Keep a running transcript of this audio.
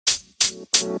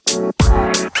Welcome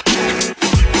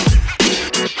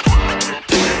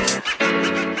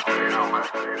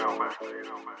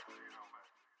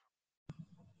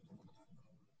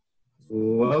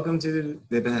to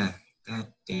the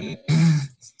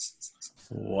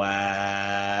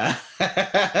Wow.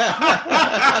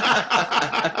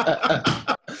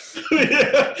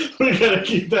 We gotta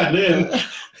keep that in.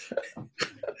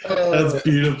 That's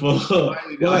beautiful.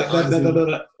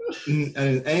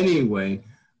 Anyway,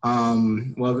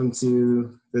 welcome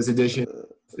to this edition of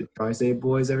the Tri-State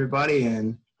Boys, everybody,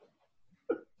 and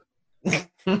This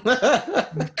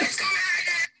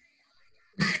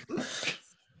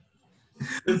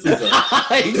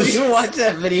is you watch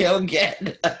that video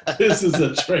again. this is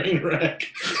a train wreck.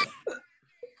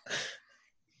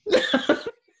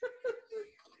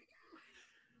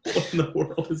 What in the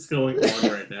world is going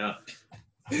on right now?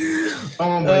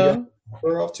 oh my god,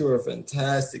 we're off to a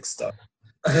fantastic start.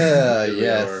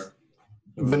 Yes.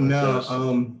 But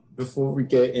no, before we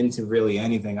get into really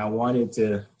anything, I wanted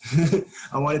to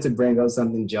bring up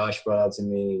something Josh brought up to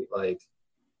me like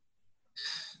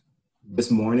this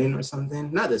morning or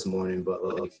something. Not this morning, but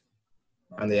like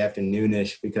on the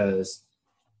afternoonish, because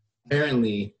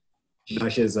apparently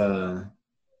Josh's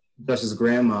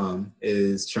grandma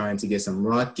is trying to get some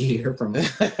rock gear from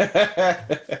Trying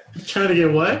to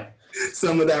get what?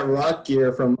 some of that rock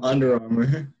gear from Under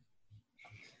Armour.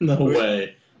 No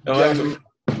way.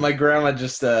 My grandma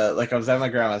just I was at my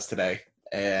grandma's today,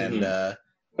 and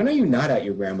When are you not at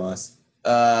your grandma's?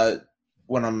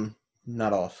 when I'm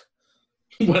not off.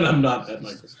 When I'm not at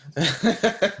my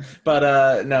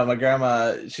But no, my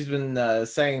grandma, she's been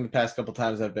saying the past couple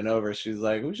times I've been over, she's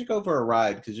like, we should go for a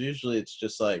ride, because usually it's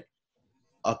just like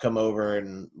I'll come over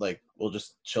and like we'll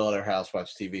just chill at her house,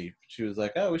 watch TV. She was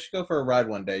like, oh, we should go for a ride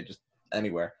one day, just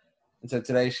anywhere. And so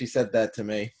today she said that to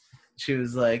me. She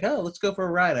was like, oh, let's go for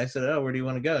a ride. I said, oh, where do you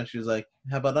want to go? And she was like,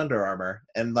 how about Under Armour?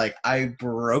 And like I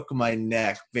broke my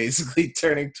neck basically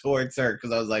turning towards her,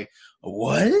 because I was like,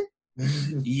 what?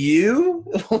 You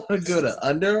want to go to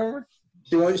Under Armour?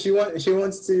 She wants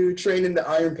to train in the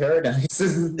Iron Paradise.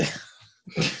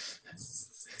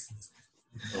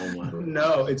 Oh my.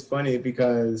 No, it's funny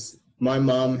because my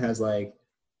mom has like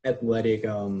athletic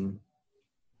Under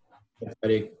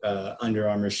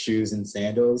Armour shoes and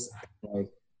sandals. Like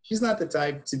she's not the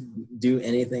type to do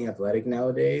anything athletic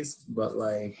nowadays, but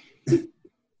like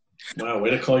Wow,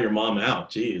 way to call your mom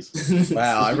out. Jeez.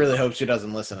 Wow, I really hope she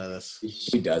doesn't listen to this.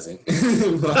 She doesn't.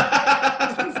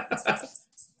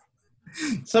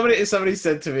 Somebody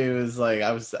said to me, it was like,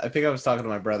 I think I was talking to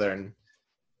my brother and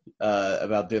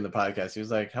about doing the podcast. He was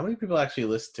like, how many people actually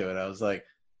listen to it? I was like,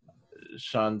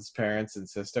 Sean's parents and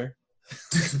sister.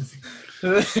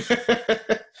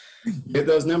 Get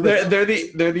those numbers. They're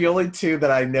the only two that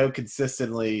I know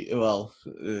consistently listen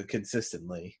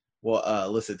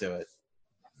to it.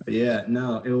 Yeah,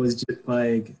 no, it was just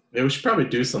like Yeah, we should probably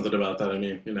do something about that. I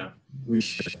mean, we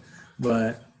should,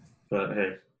 but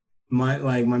hey. my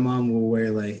mom will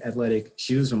wear like athletic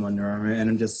shoes from Under Armour,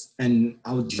 and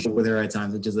I'll joke with her at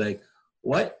times and just like,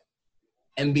 what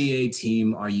NBA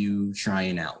team are you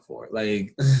trying out for?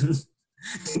 Like,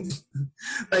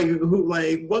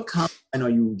 what combine are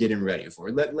you getting ready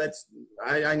for?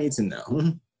 I need to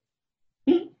know.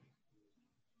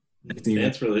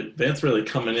 Vance really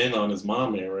coming in on his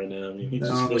mom here right now. I mean, he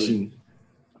she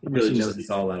knows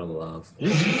it's all out of love.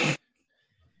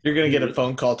 You're gonna get a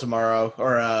phone call tomorrow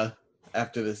or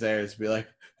after this airs, be like,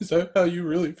 is that how you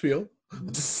really feel?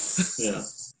 Yeah.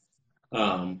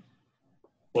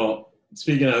 Well,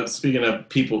 speaking of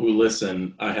people who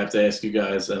listen, I have to ask you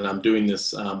guys, and I'm doing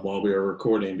this while we are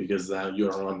recording because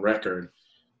you are on record.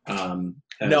 No,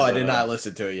 I did not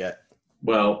listen to it yet.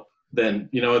 Well, then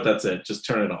you know what? That's it. Just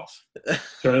turn it off.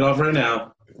 Turn it off right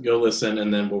now. Go listen,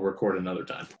 and then we'll record another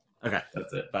time. Okay.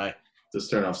 That's it. Bye. Just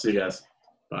turn it off. See you guys.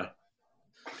 Bye.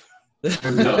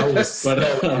 No, But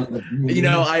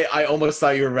I almost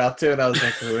thought you were about to, and I was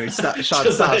like, wait, stop, Sean,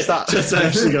 stop. Just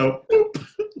actually go, boop,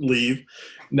 leave.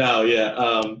 No,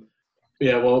 yeah.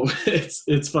 Yeah, well,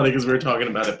 it's funny because we were talking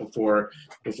about it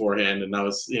beforehand, and I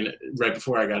was, right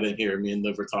before I got in here, me and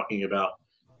Liv were talking about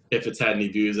if it's had any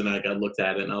views, and I looked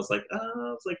at it, and I was like,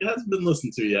 it hasn't been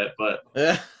listened to yet, but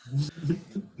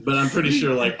I'm pretty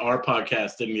sure like our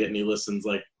podcast didn't get any listens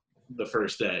like the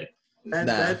first day.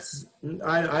 That's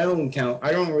I don't count.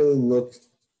 I don't really look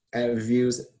at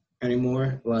views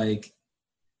anymore. Like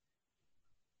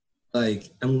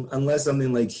unless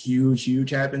something like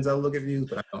huge happens, I'll look at views,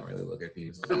 but I don't really look at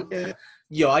views.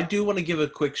 Yo, I do want to give a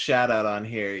quick shout out on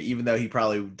here, even though he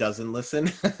probably doesn't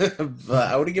listen. But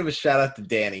I want to give a shout out to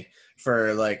Danny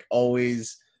for like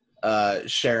always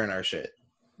sharing our shit.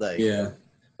 Like, yeah,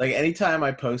 Like anytime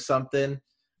I post something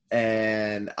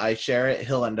and I share it,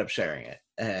 he'll end up sharing it,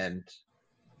 and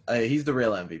he's the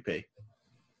real MVP.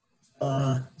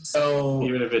 So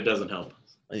Even if it doesn't help.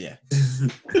 Yeah.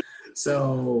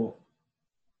 So,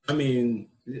 I mean,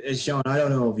 Sean, I don't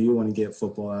know if you want to get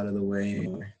football out of the way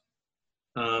anymore.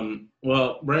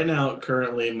 Well, right now,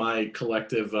 currently, my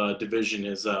collective division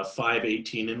is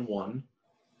 5-18-1.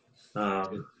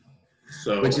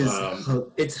 So, Which is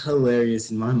it's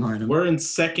hilarious in my mind. We're in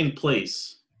second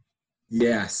place.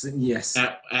 Yes.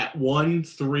 At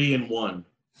 1-3-1.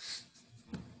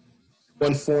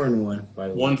 1-4-1, by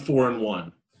the way.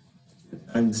 1-4-1.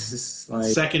 I'm just like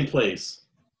second place.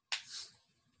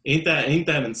 Ain't that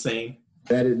insane?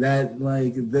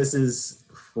 This is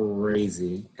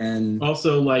crazy. And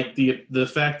also, like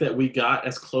the fact that we got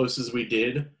as close as we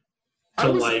did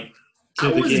to the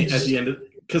game at the end of,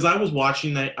 because I was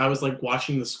watching that, I was like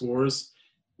watching the scores,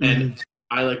 and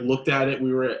I like looked at it.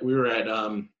 We were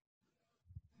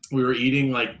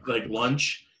eating like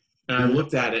lunch, and I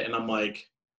looked at it, and I'm like,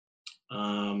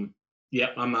 yeah,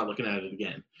 I'm not looking at it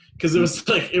again, because it was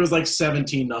like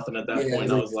 17-0 at that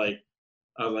point. I was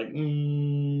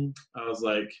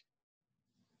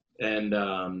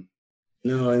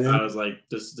like,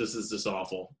 this is just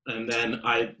awful. And then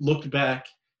I looked back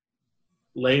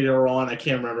later on. I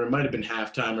can't remember. It might have been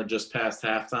halftime or just past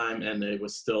halftime, and it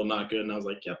was still not good. And I was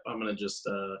like, yep, I'm gonna just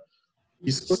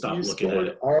stop looking at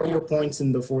it. All your points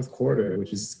in the fourth quarter,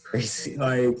 which is crazy.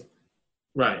 Like,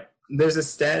 right. There's a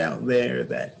stat out there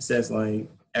that says like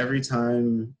every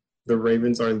time the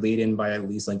Ravens are leading by at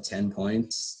least like 10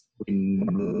 points,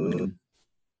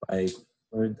 I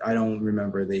don't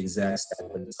remember the exact stat,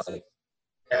 but it's like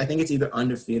I think it's either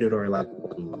undefeated or like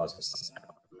one loss or something.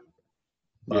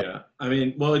 Yeah, I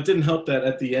mean, well, it didn't help that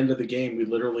at the end of the game we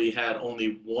literally had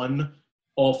only one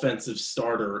offensive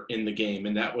starter in the game,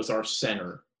 and that was our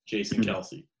center, Jason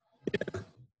Kelce. Yeah.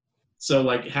 So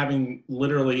like having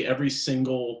literally every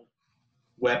single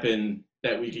weapon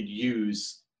that we could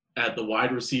use at the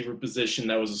wide receiver position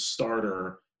that was a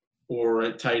starter, or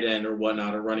at tight end or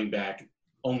whatnot, or running back,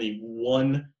 only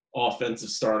one offensive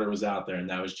starter was out there, and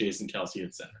that was Jason Kelce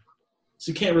at center.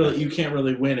 So you can't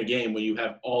really win a game when you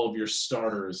have all of your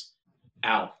starters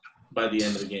out by the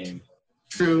end of the game.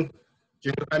 True.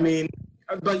 I mean,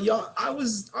 but y'all, I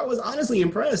was honestly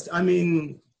impressed. I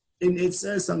mean, it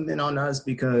says something on us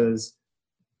because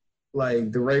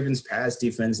like the Ravens' pass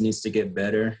defense needs to get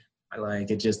better. Like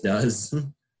it just does.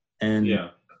 And yeah.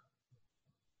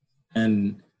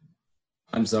 And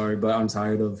I'm sorry, but I'm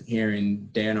tired of hearing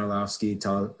Dan Orlovsky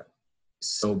talk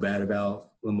so bad about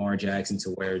Lamar Jackson to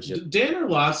where just Dan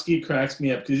Orlovsky cracks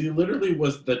me up because he literally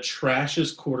was one of the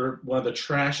trashiest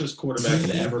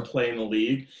quarterbacks to ever play in the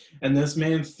league, and this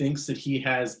man thinks that he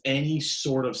has any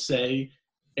sort of say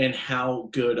in how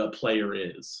good a player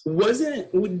is.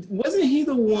 Wasn't he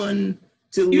the one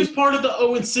to? He was part of the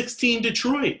 0-16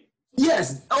 Detroit.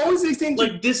 Yes, 0-16.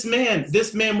 Like this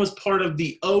man was part of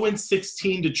the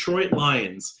 0-16 Detroit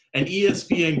Lions, and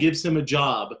ESPN gives him a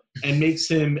job and makes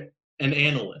him an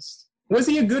analyst. Was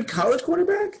he a good college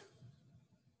quarterback?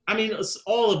 I mean,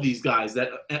 all of these guys that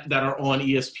are on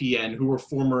ESPN who were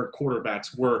former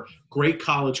quarterbacks were great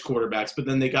college quarterbacks, but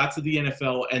then they got to the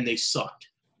NFL and they sucked.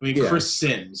 I mean, yeah. Chris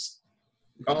Sims.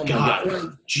 Oh my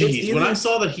God. Jeez. When I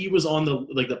saw that he was on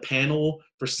the panel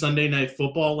for Sunday Night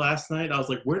Football last night, I was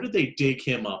like, where did they dig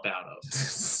him up out of?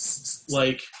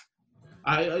 Like,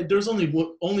 there's only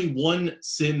one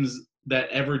Sims that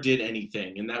ever did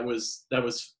anything, and that was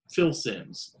Phil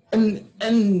Simms.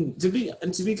 And to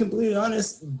be completely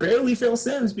honest, barely Phil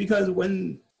Simms, because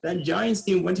when that Giants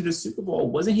team went to the Super Bowl,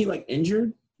 wasn't he like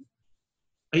injured?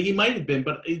 He might have been,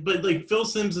 but like Phil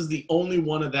Simms is the only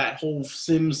one of that whole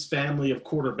Simms family of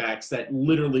quarterbacks that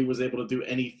literally was able to do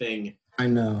anything. I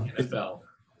know. In the NFL.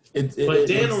 But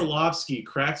Dan Orlovsky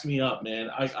cracks me up, man.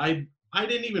 I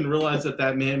didn't even realize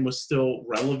that man was still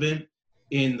relevant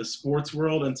in the sports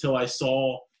world until I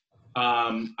saw.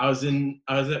 I was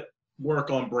at work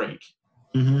on break,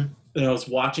 and I was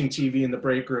watching TV in the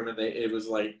break room, and it was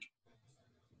like,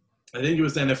 I think it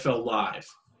was NFL Live,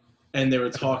 and they were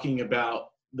talking about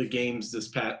the games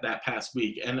that past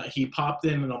week, and he popped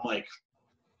in, and I'm like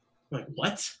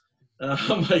what?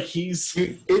 I'm like, he's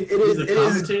a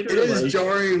commentator. It is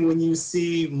jarring when you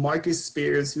see Marcus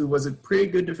Spears, who was a pretty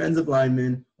good defensive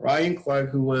lineman, Ryan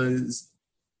Clark, who was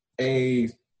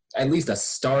at least a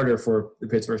starter for the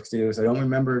Pittsburgh Steelers. I don't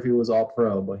remember if he was all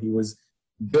pro, but he was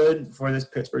good for the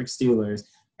Pittsburgh Steelers.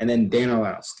 And then Dan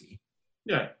Orlovsky.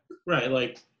 Yeah, right.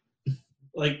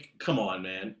 Like, come on,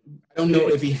 man. I don't know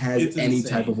if he has any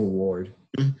type of award.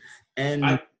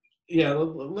 And Yeah,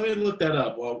 let me look that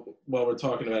up while we're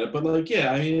talking about it. But like,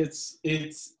 yeah, I mean, it's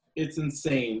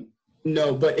insane.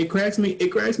 No, but it cracks me. It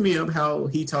cracks me up how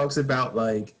he talks about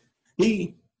like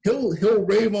he'll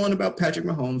rave on about Patrick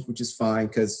Mahomes, which is fine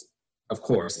because of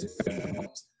course it's Patrick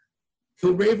Mahomes.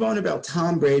 He'll rave on about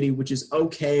Tom Brady, which is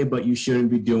okay, but you shouldn't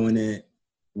be doing it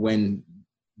when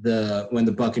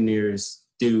the Buccaneers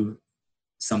do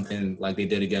something like they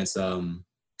did against the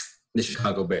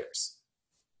Chicago Bears.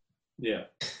 Yeah.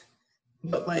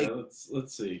 But like,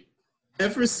 let's see.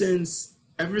 Ever since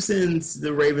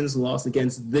the Ravens lost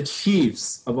against the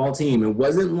Chiefs of all team, it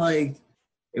wasn't like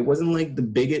the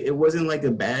biggest. It wasn't like a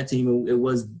bad team. It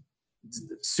was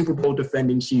Super Bowl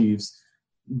defending Chiefs.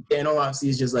 Dan Orlovsky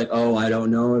is just like, oh, I don't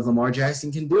know if Lamar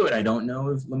Jackson can do it. I don't know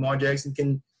if Lamar Jackson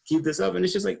can keep this up. And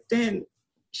it's just like, Dan,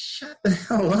 shut the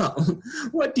hell up.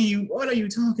 What are you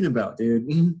talking about,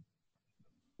 dude?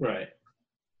 Right.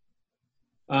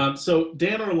 So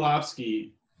Dan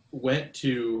Orlovsky went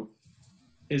to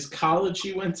his college.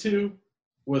 He went to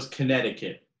was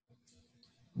Connecticut.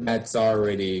 That's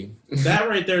already that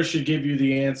right there should give you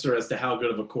the answer as to how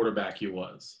good of a quarterback he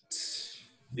was.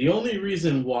 The only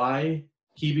reason why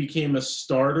he became a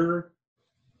starter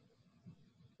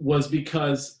was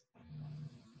because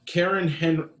Karen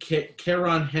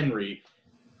Henry,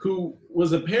 who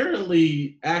was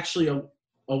apparently actually a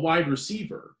wide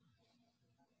receiver,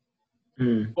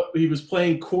 but he was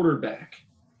playing quarterback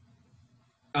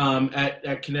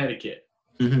at Connecticut.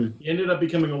 Mm-hmm. He ended up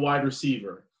becoming a wide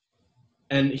receiver.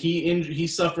 And he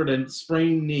suffered a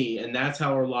sprained knee, and that's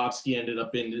how Orlovsky ended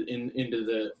up into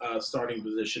the starting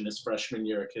position his freshman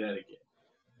year at Connecticut.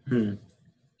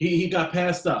 He got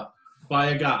passed up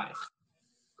by a guy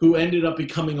who ended up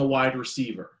becoming a wide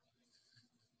receiver.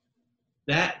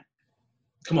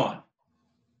 Come on.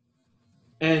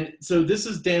 And so this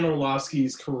is Dan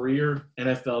Orlovsky's career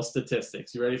NFL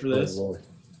statistics. You ready for this? Oh, Lord.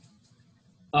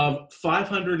 Of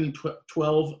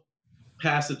 512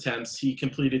 pass attempts, he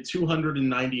completed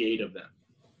 298 of them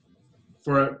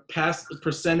for a pass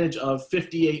percentage of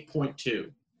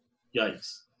 58.2.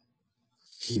 Yikes.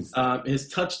 His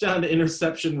touchdown to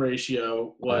interception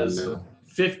ratio was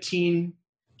 15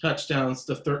 touchdowns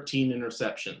to 13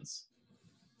 interceptions.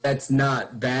 That's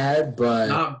not bad, but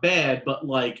not bad, but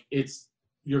like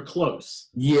you're close.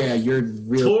 Yeah, you're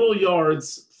real. Total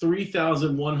yards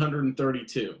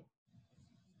 3,132.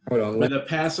 Hold on. With a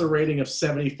passer rating of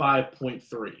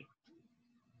 75.3.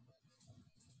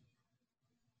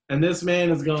 And this man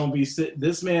is going to sit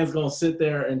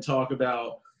there and talk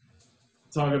about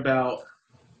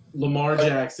Lamar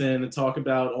Jackson and talk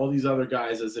about all these other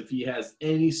guys as if he has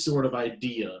any sort of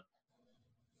idea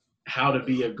how to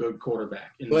be a good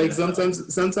quarterback. Like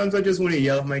sometimes I just want to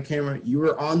yell at my camera. You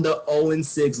were on the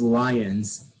 0-6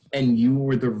 Lions, and you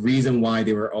were the reason why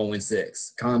they were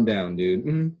 0-6. Calm down, dude.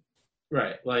 Mm-hmm.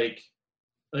 Right, like,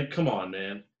 come on,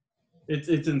 man, it's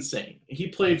insane. He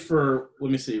played for,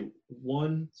 let me see,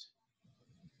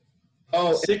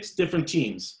 6 different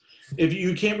teams. If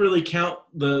you can't really count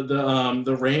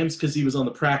the Rams because he was on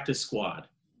the practice squad.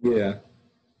 Yeah,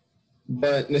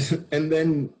 but and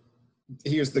then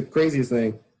here's the craziest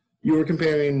thing: you were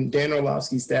comparing Dan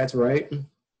Orlovsky's stats, right?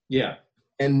 Yeah.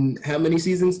 And how many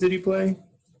seasons did he play?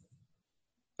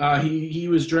 He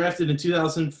was drafted in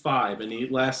 2005,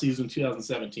 and last season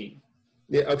 2017.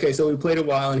 Yeah. Okay, so he played a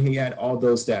while, and he had all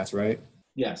those stats, right?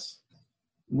 Yes.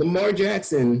 Lamar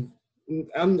Jackson,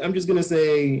 I'm just gonna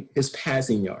say his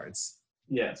passing yards.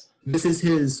 Yes. This is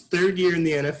his 3rd year in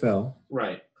the NFL.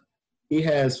 Right. He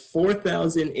has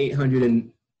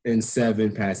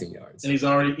 4,807 passing yards, and he's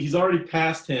already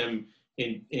passed him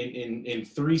in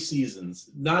 3 seasons.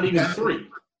 Not even 3.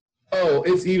 Oh,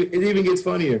 it even gets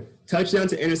funnier. Touchdown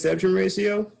to interception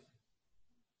ratio,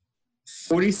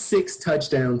 46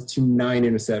 touchdowns to 9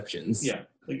 interceptions. Yeah,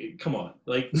 like, come on.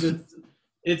 Like,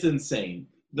 it's insane.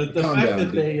 The Calm fact down,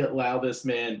 that dude. they allow this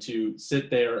man to sit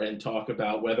there and talk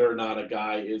about whether or not a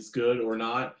guy is good or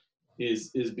not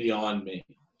is beyond me.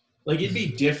 Like, it'd be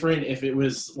different if it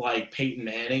was, like, Peyton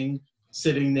Manning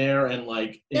sitting there and,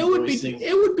 like, It would be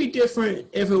different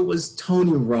if it was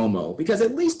Tony Romo, because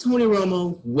at least Tony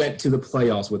Romo went to the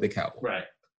playoffs with the Cowboys. Right.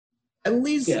 At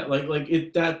least, yeah,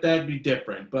 that'd be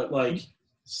different. But like,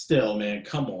 still, man,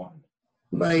 come on.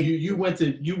 Like you went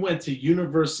to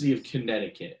University of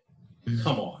Connecticut.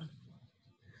 Come on.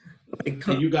 And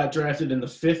you got drafted in the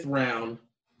 5th round,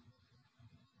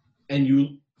 and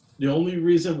the only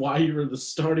reason why you were the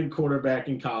starting quarterback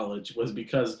in college was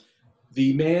because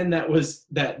the man that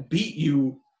beat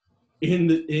you in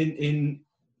the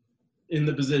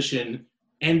position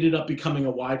ended up becoming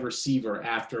a wide receiver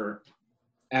after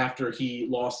he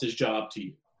lost his job to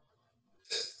you.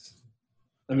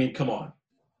 I mean, come on.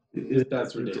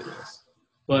 That's ridiculous.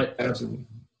 But Absolutely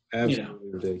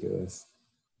ridiculous.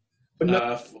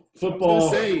 But football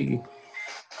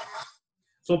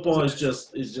has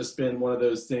just been one of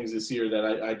those things this year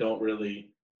that I don't really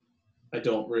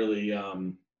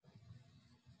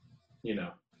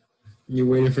You're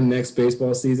waiting for next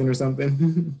baseball season or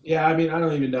something? Yeah, I mean, I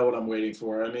don't even know what I'm waiting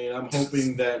for. I mean, I'm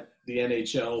hoping that the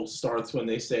NHL starts when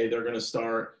they say they're going to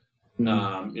start.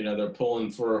 They're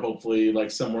pulling for hopefully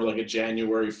like somewhere like a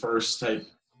January 1st type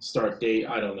start date.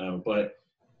 I don't know, but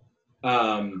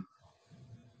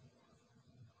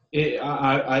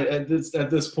at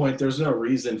this point, there's no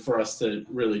reason for us to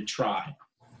really try.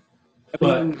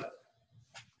 But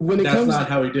that's not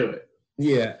how we do it.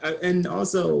 Yeah, and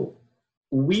also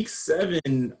week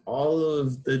 7, all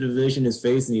of the division is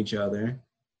facing each other.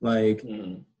 Like,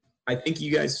 I think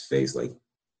you guys face like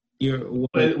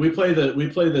we play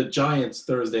the Giants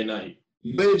Thursday night.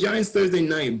 You play the Giants Thursday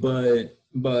night, but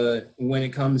when it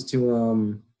comes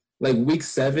to like week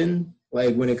 7,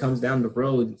 like when it comes down the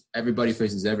road, everybody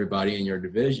faces everybody in your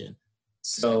division.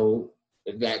 So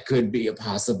that could be a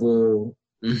possible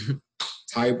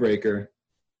tiebreaker.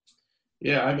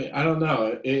 Yeah, I mean, I don't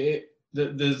know.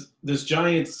 This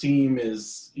Giants team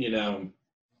is,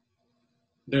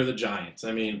 they're the Giants.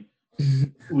 I mean,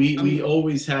 we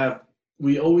always have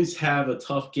a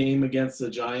tough game against the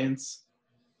Giants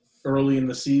early in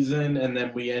the season, and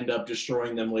then we end up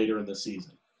destroying them later in the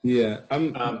season. Yeah.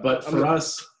 But for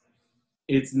us,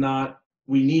 it's not –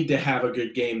 we need to have a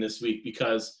good game this week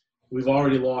because we've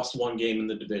already lost one game in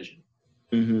the division.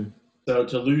 Mm-hmm. So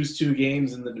to lose 2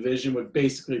 games in the division would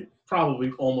basically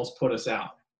probably almost put us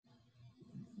out.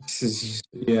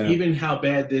 Yeah. Even how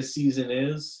bad this season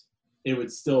is, it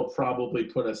would still probably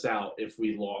put us out if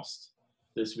we lost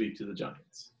this week to the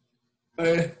Giants.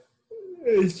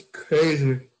 It's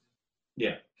crazy.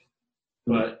 Yeah.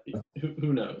 But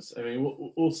who knows? I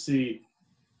mean, we'll see.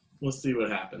 We'll see what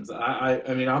happens. I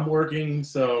mean, I'm working,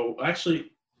 so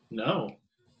actually, no.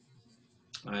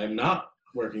 I am not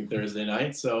working Thursday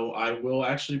night, so I will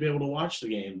actually be able to watch the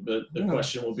game. But the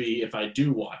question will be if I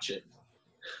do watch it,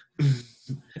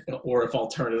 or if I'll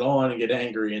turn it on and get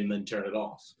angry and then turn it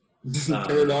off.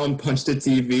 Turn it on, punch the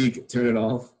TV, turn it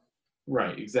off.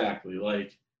 Right, exactly.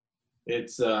 Like,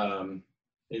 it's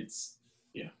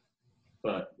yeah.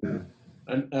 But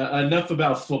enough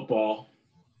about football.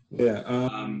 Yeah.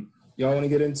 Y'all want to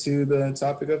get into the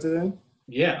topic of today?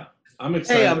 Yeah, I'm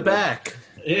excited. Hey, I'm back.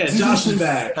 Yeah, Josh is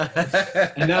back.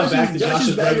 And now back to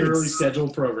Josh's regularly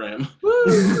scheduled program.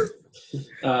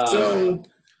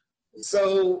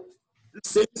 So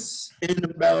since in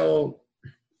about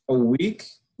a week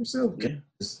or so,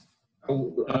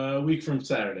 a week from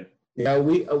Saturday. Yeah,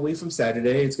 a week from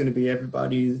Saturday. It's gonna be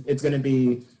everybody's. It's gonna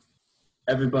be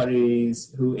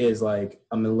everybody's who is like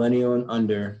a millennial and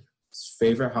under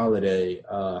favorite holiday,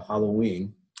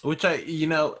 Halloween. Which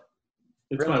I'm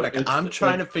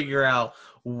trying to figure out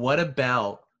what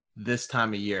about this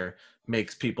time of year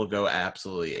makes people go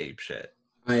absolutely apeshit.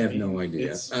 I have no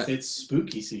idea. It's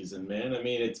spooky season, man. I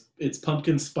mean, it's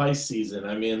pumpkin spice season.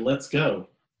 I mean, let's go.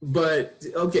 But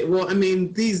okay, well, I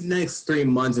mean, these next 3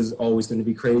 months is always going to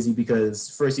be crazy because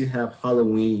first you have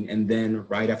Halloween, and then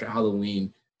right after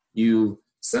Halloween, you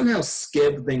somehow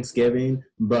skip Thanksgiving,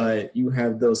 but you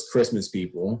have those Christmas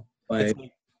people like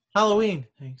Halloween,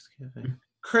 Thanksgiving,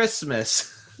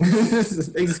 Christmas.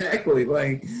 Exactly.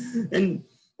 Like, and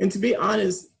to be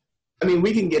honest, I mean,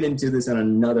 we can get into this on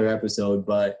another episode,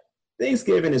 but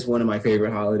Thanksgiving is one of my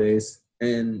favorite holidays,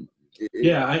 and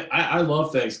I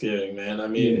love Thanksgiving, man. I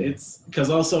mean, it's because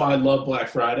also I love Black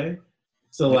Friday.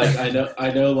 So like I know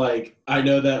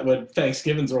that when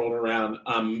Thanksgiving's rolling around,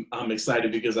 I'm excited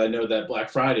because I know that Black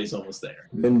Friday's almost there.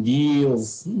 And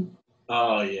deals.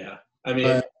 Oh yeah. I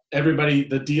mean, everybody,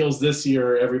 the deals this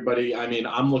year, everybody, I mean,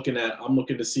 I'm looking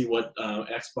to see what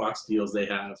Xbox deals they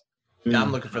have. Yeah,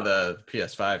 I'm looking for the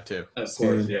PS5 too. Of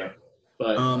course, yeah.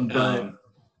 But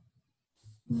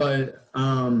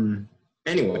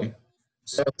anyway,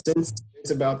 so since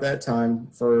it's about that time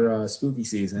for spooky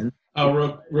season.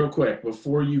 Oh, real quick,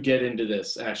 before you get into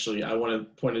this, actually, I want to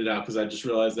point it out because I just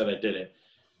realized that I did it.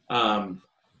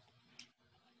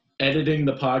 Editing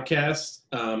the podcast,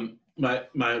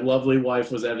 my lovely wife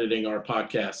was editing our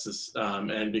podcast,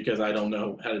 and because I don't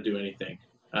know how to do anything,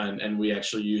 and we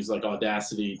actually use like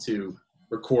Audacity to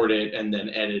record it and then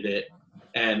edit it,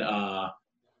 and I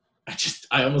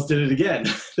almost did it again.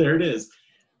 There it is.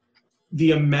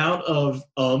 The amount of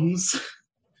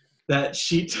that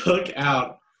she took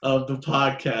out of the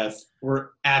podcast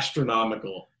were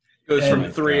astronomical. It goes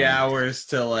from 3 hours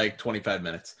to like 25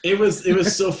 minutes. It was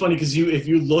so funny because if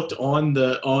you looked on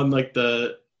the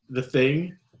the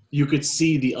thing, you could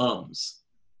see the ums.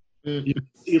 Mm. You could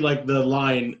see like the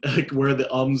line, like where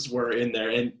the ums were in there,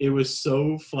 and it was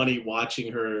so funny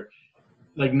watching her.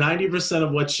 Like 90%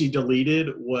 of what she deleted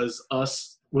was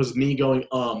me going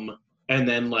and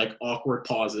then like awkward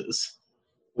pauses.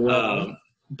 Well,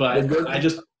 But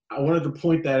I wanted to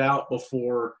point that out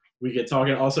before we get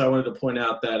talking. Also, I wanted to point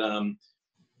out that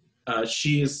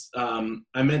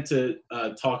I meant to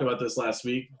talk about this last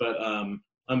week, but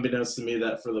unbeknownst to me,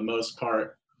 that for the most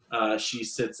part, she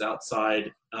sits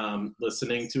outside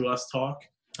listening to us talk.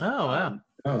 Oh,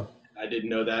 wow. I didn't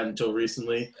know that until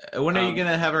recently. When are you going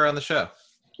to have her on the show?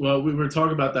 Well, we were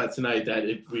talking about that tonight, that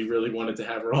if we really wanted to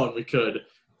have her on, we could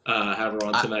have her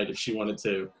on tonight if she wanted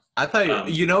to. I thought,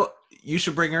 you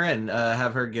should bring her in,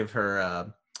 have her give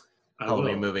her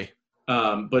Halloween movie.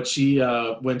 But she,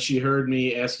 when she heard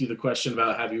me ask you the question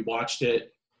about have you watched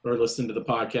it or listened to the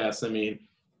podcast,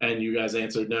 and you guys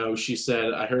answered no, she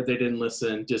said, I heard they didn't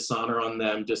listen, dishonor on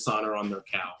them, dishonor on their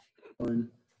cow.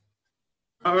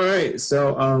 All right.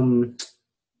 So,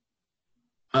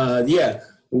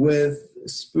 with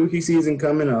spooky season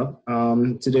coming up,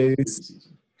 today's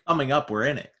coming up, we're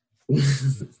in it.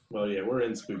 Well, yeah, we're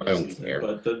in spooky I don't season, care.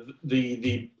 but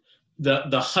the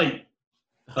height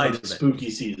of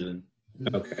spooky season.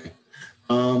 Okay.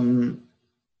 You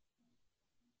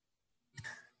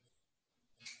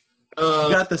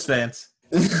got this, Vance.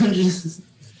 Because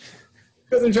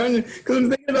I'm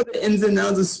thinking about the ins and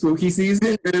outs of spooky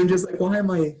season, and I'm just like, why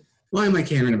am I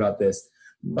caring about this?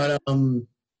 But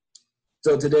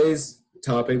so today's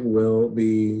topic will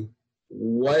be,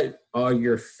 what are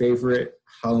your favorite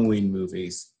Halloween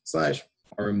movies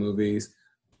 / horror movies?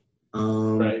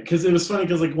 Right, because it was funny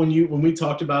because like when we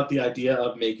talked about the idea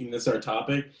of making this our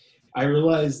topic, I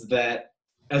realized that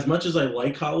as much as I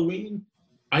like Halloween,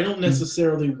 I don't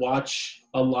necessarily watch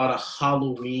a lot of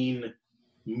Halloween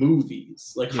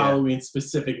movies, like Halloween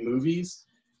specific movies.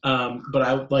 But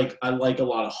I like a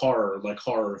lot of horror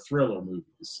thriller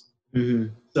movies.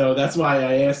 Mm-hmm. So that's why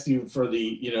I asked you for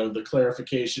the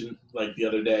clarification, like the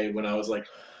other day when I was like,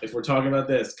 if we're talking about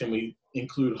this, can we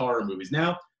include horror movies?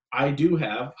 Now, I do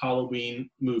have Halloween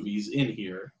movies in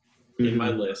here in my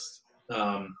list.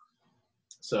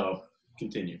 So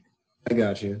continue. I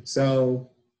got you. So,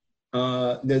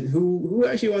 who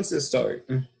actually wants to start?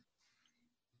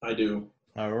 I do.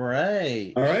 All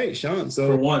right. All right, Sean. So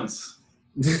For once.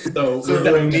 So So we're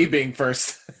doing me being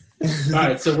first. All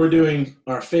right, so we're doing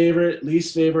our favorite,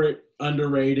 least favorite,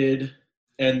 underrated,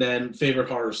 and then favorite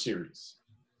horror series.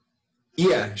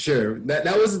 Yeah, sure.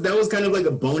 That was kind of like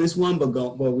a bonus one, but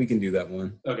we can do that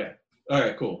one. Okay. All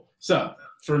right, cool. So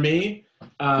for me,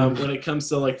 when it comes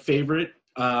to like favorite,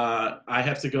 I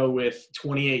have to go with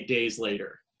 28 Days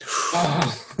Later.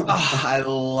 I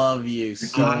love you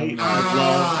so much.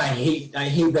 I hate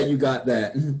that you got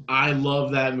that. I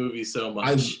love that movie so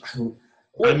much.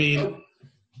 I mean,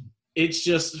 it's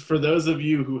just, for those of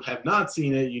you who have not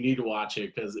seen it, you need to watch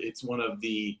it because it's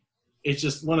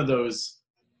just one of those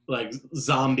like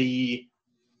zombie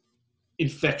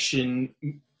infection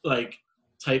like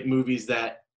type movies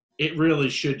that it really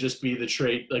should just be the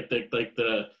trait, like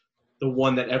the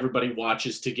one that everybody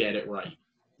watches to get it right.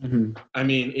 Mm-hmm. I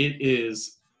mean, it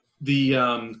is the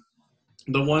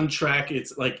one track.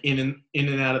 It's like in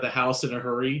and out of the house in a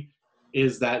hurry.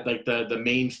 Is that like the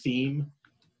main theme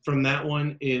from that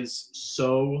one is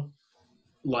so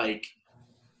like,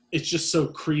 it's just so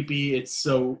creepy. It's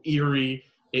so eerie.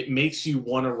 It makes you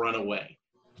want to run away,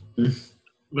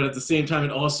 but at the same time,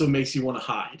 it also makes you want to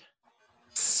hide.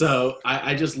 So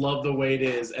I just love the way it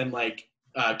is, and like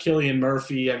Cillian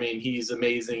Murphy. I mean, he's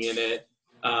amazing in it.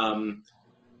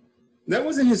 That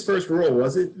wasn't his first role,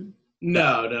 was it?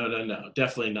 No,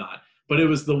 definitely not. But it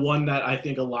was the one that I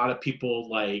think a lot of people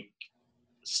like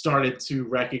started to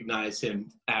recognize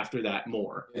him after that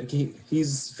more. And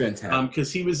he's fantastic.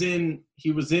 Because he was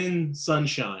in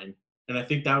Sunshine, and I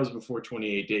think that was before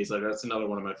 28 Days Later. That's another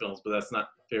one of my films, but that's not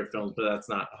favorite films. But that's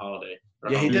not a holiday.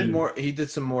 Yeah, he did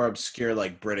some more obscure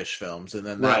like British films, and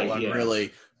then that one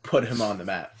really put him on the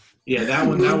map. Yeah, that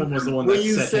one was the one that when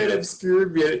you said obscure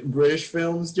British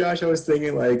films, Josh, I was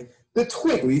thinking like the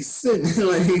Twiggly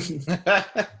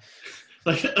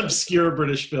like obscure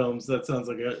British films. That sounds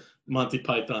like a Monty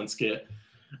Python skit.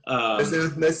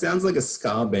 That sounds like a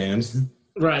ska band.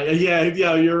 Right.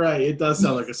 Yeah, you're right. It does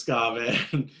sound like a ska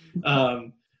band.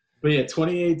 But yeah,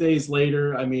 28 Days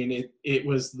Later, I mean, it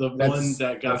was the one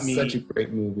that got me such a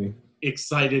great movie.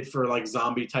 Excited for like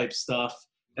zombie type stuff.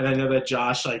 And I know that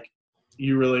Josh, like,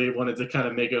 you really wanted to kind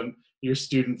of make your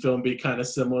student film be kind of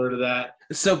similar to that.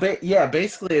 So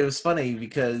basically it was funny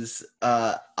because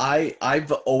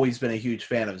I've always been a huge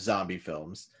fan of zombie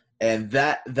films, And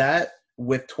that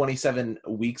with 27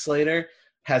 weeks later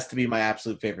has to be my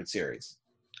absolute favorite series.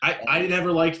 I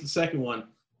never liked the second one.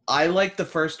 I like the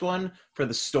first one for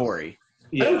the story.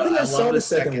 I don't think I love saw the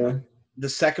second one. The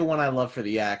second one I love for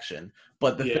the action.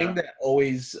 But the thing that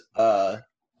always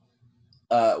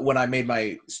when I made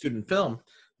my student film,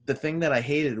 the thing that I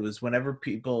hated was whenever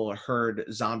people heard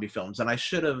zombie films, and I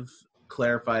should have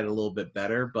clarified a little bit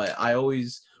better, but I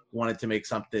always wanted to make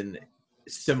something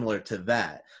similar to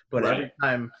that. But every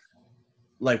time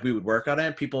like we would work on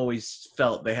it, people always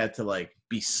felt they had to like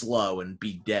be slow and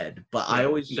be dead. But I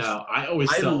always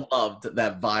loved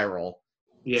that viral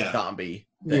zombie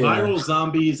thing. Viral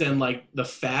zombies and like the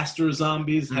faster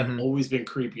zombies have always been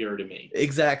creepier to me.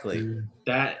 Exactly.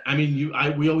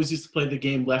 We always used to play the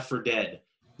game Left 4 Dead.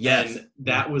 Yes. And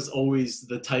that was always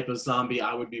the type of zombie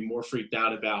I would be more freaked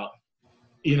out about.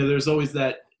 You know, there's always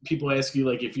that people ask you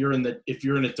like if you're on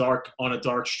a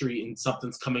dark street and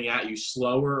something's coming at you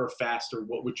slower or faster,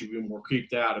 what would you be more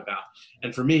creeped out about?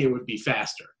 And for me, it would be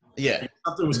faster. Yeah. If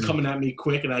something was coming at me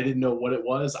quick and I didn't know what it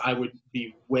was, I would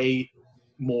be way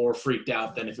more freaked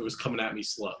out than if it was coming at me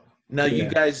slow. Now you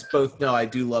guys both know I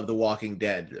do love The Walking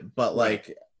Dead, but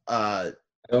like I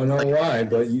don't know why,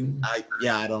 but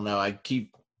I don't know. I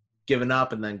keep giving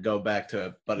up and then go back to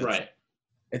it, but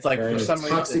it's like for some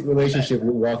reason toxic relationship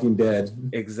with Walking Dead.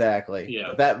 Exactly.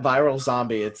 Yeah. That viral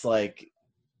zombie, it's like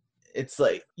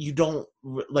you don't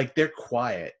like they're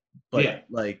quiet, but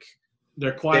like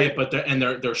they're quiet, but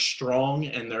they're strong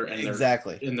and they're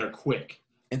exactly and they're quick.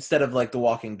 Instead of like The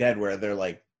Walking Dead where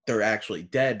they're actually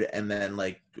dead and then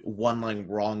like one like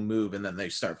wrong move and then they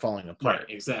start falling apart. Right,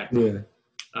 exactly.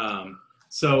 Yeah.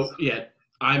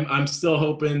 I'm still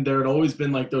hoping. There had always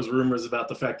been like those rumors about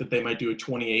the fact that they might do it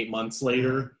 28 months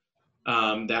later.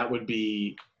 That would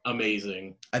be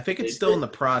amazing. I think it's still in the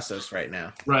process right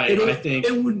now. Right. I think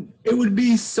it would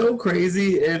be so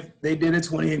crazy if they did it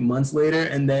 28 months later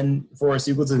and then for a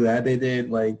sequel to that they did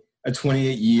like a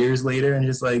 28 years later and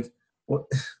just like what?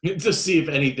 To see if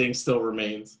anything still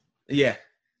remains. Yeah.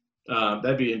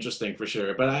 That'd be interesting for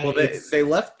sure. But they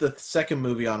left the second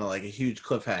movie on a huge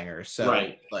cliffhanger.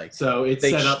 So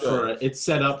it's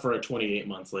set up for a 28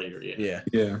 months later. Yeah.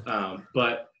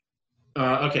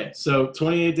 Okay. So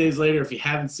 28 days later, if you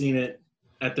haven't seen it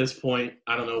at this point,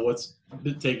 I don't know what's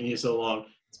been taking you so long.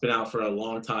 It's been out for a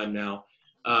long time now.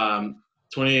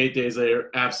 28 days later,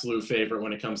 absolute favorite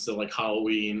when it comes to like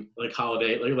Halloween, like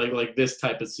holiday, like this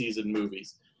type of season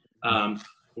movies.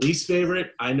 Least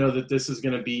favorite, I know that this is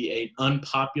going to be an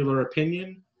unpopular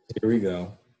opinion. Here we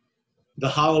go. The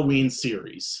Halloween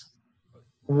series.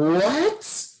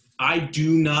 What? I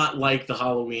do not like the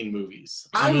Halloween movies.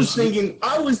 I was thinking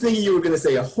you were going to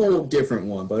say a whole different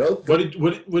one, but okay.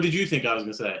 What did you think I was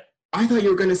going to say? I thought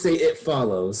you were going to say It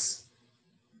Follows.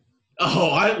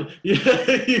 Oh,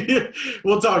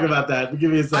 we'll talk about that.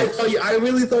 Give me a second. I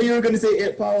really thought you were going to say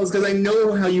It Follows because I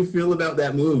know how you feel about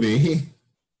that movie.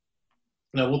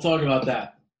 No, we'll talk about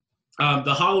that.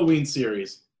 The Halloween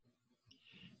series.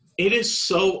 It is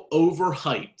so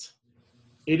overhyped.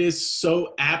 It is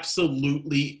so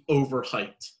absolutely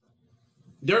overhyped.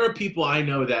 There are people I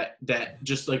know that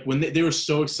just like when they were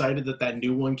so excited that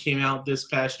new one came out this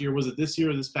past year. Was it this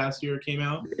year or this past year it came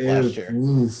out? Last year.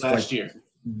 Last year.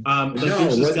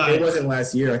 It wasn't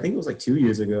last year. I think it was like 2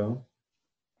 years ago.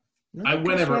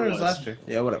 Whenever it was. Last year.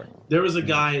 Yeah, whatever. There was a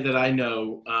guy that I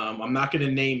know. I'm not going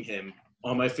to name him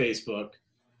on my Facebook.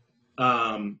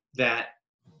 That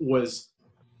was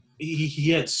he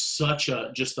had such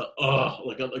a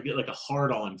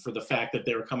hard on for the fact that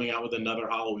they were coming out with another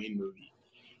Halloween movie,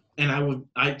 and I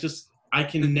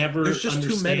can never There's just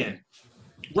understand.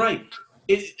 Too many. Right.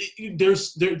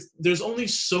 There's only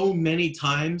so many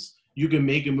times you can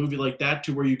make a movie like that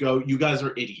to where you go, you guys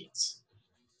are idiots.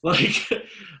 Like,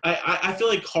 I feel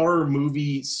like horror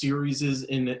movie series is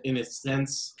in a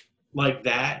sense like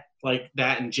that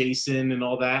and Jason and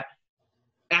all that.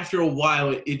 After a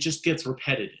while, it just gets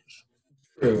repetitive.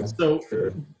 True. So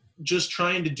just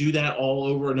trying to do that all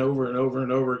over and over and over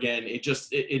and over again,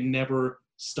 it never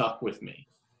stuck with me.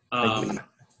 I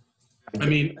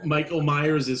mean, Michael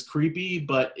Myers is creepy,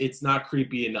 but it's not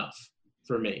creepy enough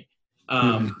for me.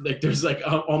 Like there's like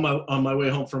on my way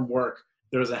home from work,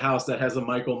 there's a house that has a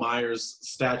Michael Myers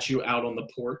statue out on the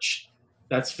porch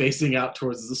that's facing out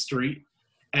towards the street.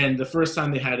 And the first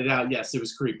time they had it out, yes, it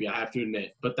was creepy, I have to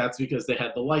admit. But that's because they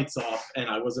had the lights off, and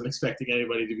I wasn't expecting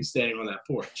anybody to be standing on that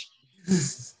porch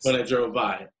when I drove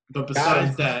by. But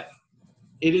besides that,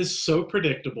 it is so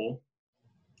predictable.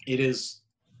 It's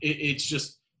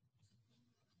just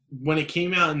when it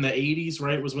came out in the 80s,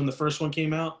 right, was when the first one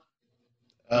came out?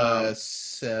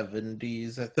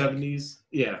 70s, I think. 70s.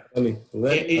 Yeah. I mean,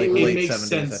 It late makes 70s,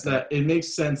 sense I think. that it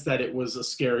makes sense that it was a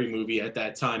scary movie at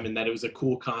that time and that it was a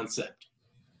cool concept.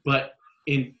 But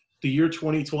in the year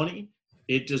 2020,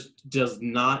 it just does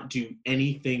not do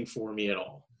anything for me at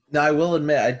all. Now, I will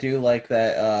admit, I do like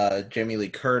that Jamie Lee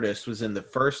Curtis was in the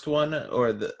first one,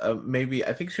 or the maybe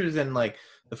I think she was in like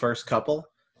the first couple.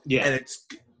 Yeah. And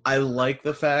I like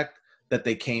the fact that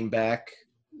they came back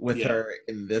with Yeah. her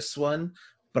in this one,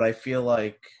 but I feel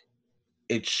like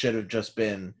it should have just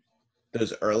been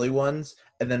those early ones,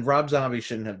 and then Rob Zombie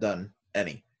shouldn't have done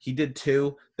any. He did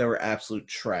 2 that were absolute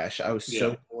trash. I was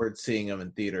so bored seeing them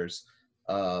in theaters,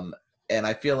 and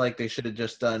I feel like they should have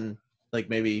just done like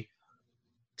maybe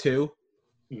 2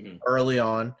 early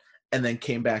on, and then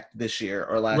came back this year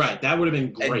or last year. Right, that would have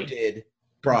been great. And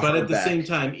but at the same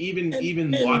time,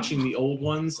 even watching the old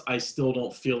ones, I still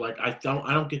don't feel like I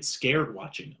don't get scared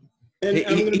watching them. And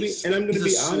I'm gonna be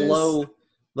honest. Slow,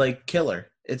 like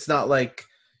killer. It's not like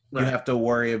you have to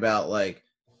worry about like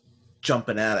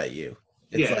jumping out at you.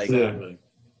 It's like exactly.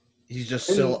 He's just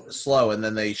so slow, and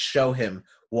then they show him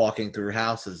walking through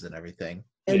houses and everything.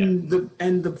 And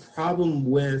the problem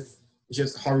with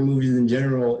just horror movies in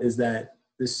general is that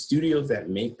the studios that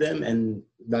make them, and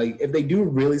like if they do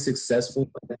really successful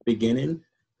at the beginning,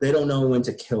 they don't know when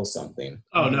to kill something.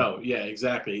 Oh no, yeah,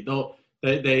 exactly.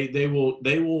 They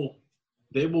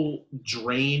will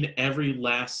drain every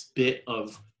last bit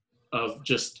of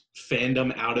just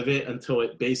fandom out of it until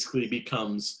it basically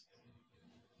becomes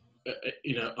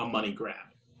a money grab.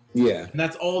 Yeah. And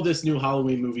that's all this new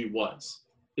Halloween movie was.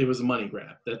 It was a money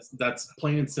grab. That's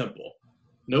plain and simple.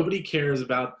 Nobody cares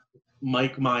about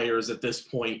Mike Myers at this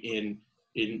point in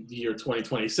the year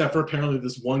 2020, except for apparently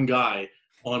this one guy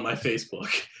on my Facebook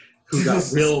who got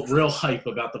real hype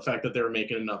about the fact that they were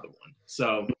making another one.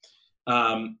 So,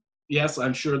 yes,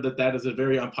 I'm sure that is a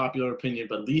very unpopular opinion,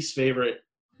 but least favorite,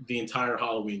 the entire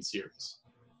Halloween series.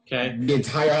 Okay? The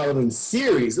entire Halloween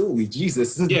series? Holy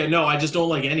Jesus. Yeah, no, I just don't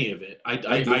like any of it.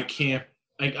 I can't.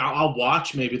 I'll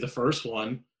watch maybe the first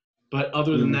one, but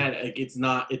other than that, it's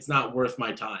not worth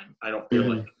my time. I don't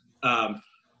feel like.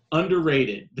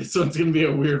 Underrated. This one's gonna be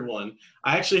a weird one.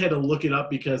 I actually had to look it up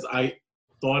because I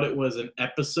thought it was an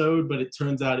episode, but it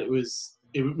turns out it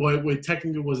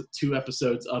technically was 2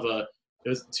 episodes of it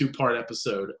was a 2-part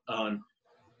episode on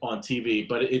TV,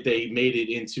 but they made it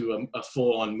into a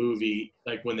full-on movie,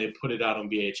 like when they put it out on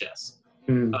VHS.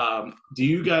 Do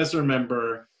you guys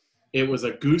remember? It was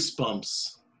a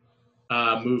Goosebumps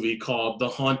movie called The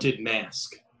Haunted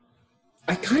Mask.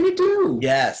 I kind of do.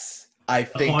 Yes, I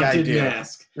think I do.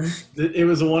 Mask. It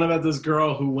was the one about this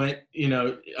girl who went,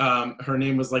 her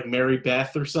name was like Mary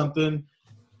Beth or something,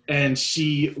 and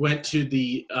she went to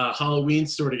the Halloween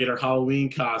store to get her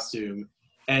Halloween costume,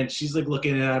 and she's like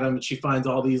looking at them, and she finds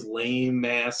all these lame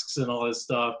masks and all this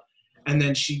stuff, and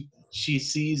then she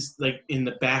sees like in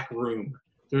the back room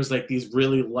there's like these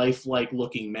really lifelike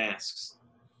looking masks,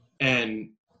 and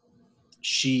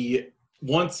she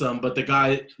wants them, but the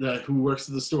guy who works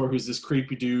at the store, who's this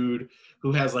creepy dude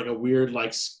who has like a weird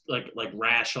like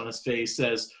rash on his face,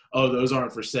 says, "Oh, those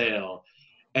aren't for sale."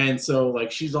 And so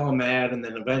like she's all mad, and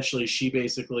then eventually she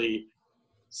basically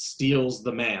steals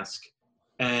the mask,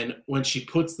 and when she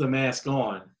puts the mask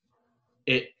on,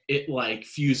 it like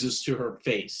fuses to her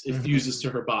face, it fuses to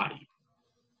her body,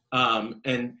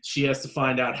 and she has to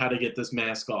find out how to get this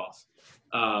mask off.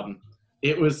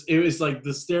 It was like the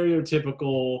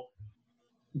stereotypical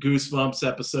Goosebumps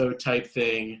episode type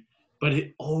thing, but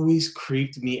it always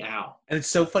creeped me out. And it's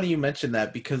so funny you mentioned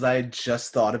that because I had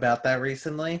just thought about that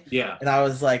recently. Yeah. And I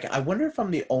was like, I wonder if I'm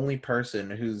the only person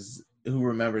who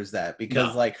remembers that,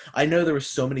 because like I know there were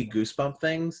so many Goosebump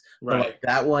things, right? But like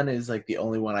that one is like the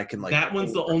only one I can like. That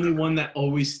one's the only one that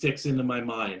always sticks into my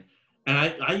mind, and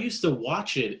I used to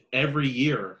watch it every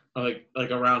year, like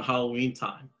around Halloween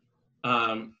time.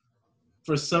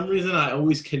 For some reason, I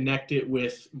always connect it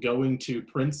with going to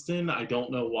Princeton. I don't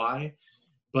know why,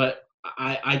 but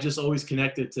I just always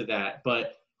connected to that.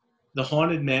 But The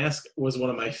Haunted Mask was one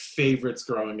of my favorites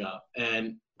growing up,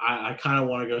 and I kind of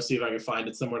want to go see if I can find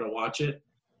it somewhere to watch it.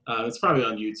 It's probably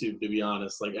on YouTube, to be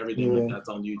honest. Like everything like that's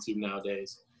on YouTube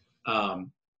nowadays.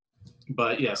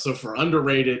 But yeah, so for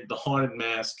underrated, The Haunted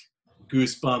Mask,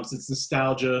 Goosebumps, it's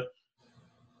nostalgia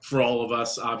for all of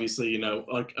us. Obviously,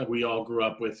 like we all grew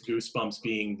up with Goosebumps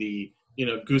being the,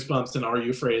 Goosebumps and Are You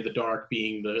Afraid of the Dark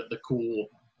being the cool,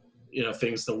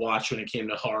 things to watch when it came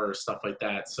to horror, stuff like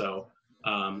that. So,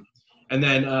 and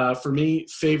then for me,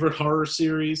 favorite horror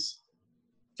series,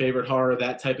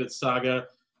 that type of saga,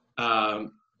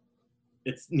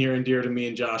 it's near and dear to me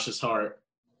and Josh's heart,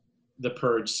 the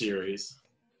Purge series.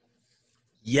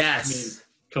 Yes.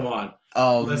 Come on.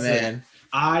 Oh Listen, man.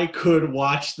 I could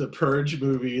watch the Purge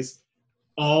movies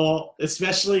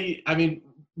especially,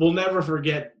 we'll never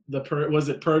forget was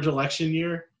it Purge election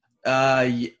year?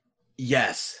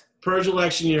 Yes. Purge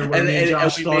election year where me and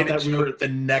Josh we thought made a that we were joke the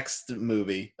next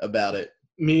movie about it.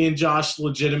 me and Josh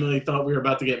legitimately thought we were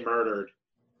about to get murdered,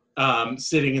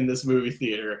 sitting in this movie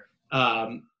theater.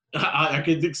 I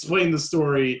could explain the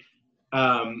story.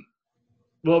 But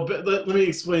let me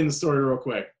explain the story real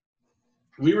quick.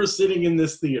 We were sitting in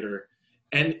this theater,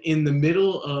 and in the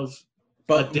middle of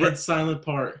a dead silent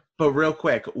part. But real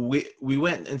quick, we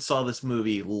went and saw this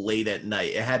movie late at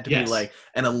night. It had to be like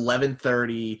an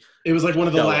 11:30. It was like one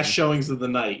of the last showings of the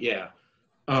night, yeah.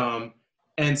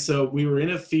 And so we were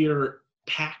in a theater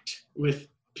packed with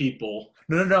people.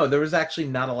 No. There was actually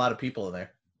not a lot of people in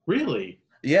there. Really?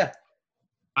 Yeah.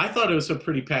 I thought it was a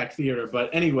pretty packed theater, but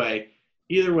anyway,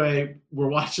 either way, we're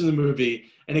watching the movie,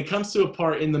 and it comes to a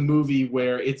part in the movie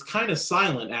where it's kind of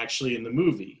silent, actually, in the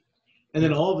movie. And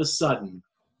then all of a sudden,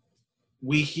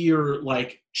 we hear,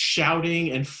 like,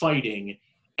 shouting and fighting.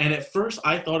 And at first,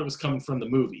 I thought it was coming from the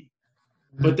movie.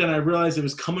 But then I realized it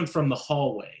was coming from the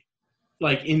hallway,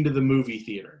 like, into the movie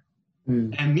theater.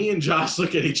 And me and Josh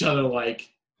look at each other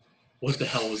like, what the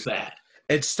hell was that?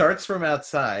 It starts from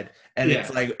outside, and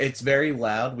it's like, it's very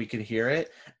loud. We can hear it.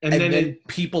 And then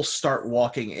people start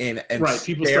walking in and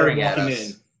people started walking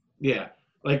in. Yeah.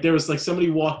 Like there was like somebody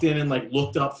walked in and like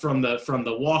looked up from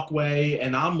the walkway,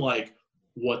 and I'm like,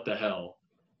 what the hell?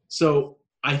 So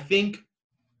I think,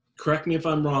 correct me if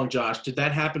I'm wrong, Josh, did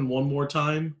that happen one more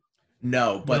time?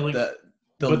 No, but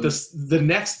the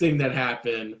next thing that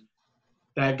happened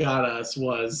that got us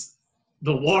was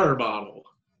the water bottle.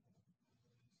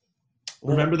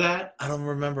 Remember that? I don't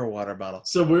remember water bottle.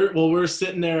 So we're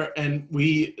sitting there, and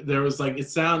the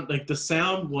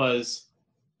sound was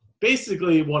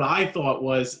basically what I thought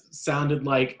sounded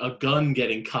like a gun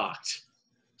getting cocked.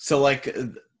 So like,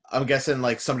 I'm guessing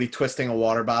like somebody twisting a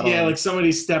water bottle. Yeah, like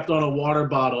somebody stepped on a water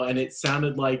bottle, and it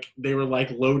sounded like they were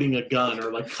like loading a gun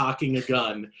or like cocking a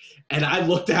gun. And I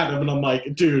looked at him, and I'm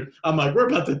like, dude, we're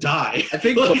about to die. I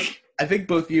think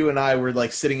both you and I were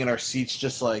like sitting in our seats,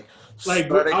 just like I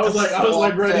was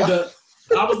ready to.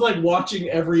 I was like watching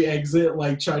every exit,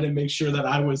 like trying to make sure that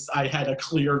I had a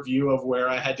clear view of where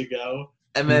I had to go.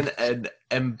 And then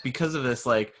and because of this,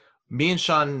 like me and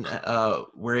Sean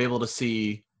were able to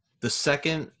see the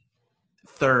second,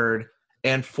 third,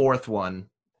 and fourth one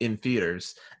in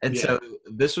theaters. And so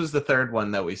this was the third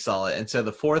one that we saw it. And so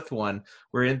the fourth one,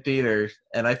 we're in theaters,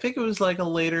 and I think it was like a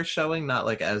later showing, not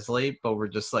like as late, but we're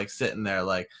just like sitting there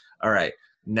like, all right,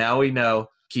 now we know.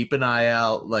 Keep an eye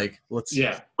out. Like, let's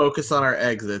focus on our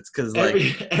exits, because like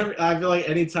I feel like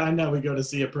anytime now we go to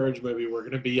see a Purge movie, we're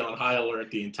gonna be on high alert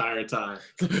the entire time.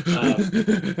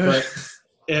 But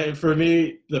for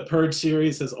me, the Purge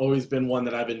series has always been one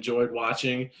that I've enjoyed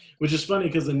watching, which is funny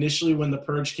because initially when the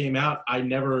Purge came out, I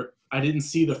didn't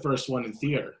see the first one in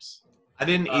theaters. I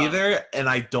didn't either, and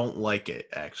I don't like it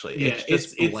actually. Yeah,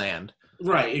 it's just bland.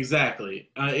 Right, exactly.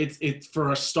 It's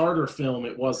for a starter film,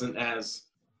 it wasn't as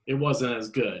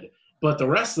good, but the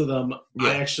rest of them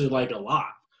I actually like a lot.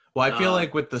 Well, I feel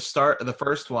like with the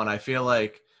first one, I feel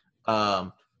like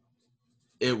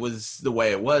it was the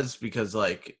way it was because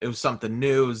like it was something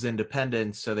new, it was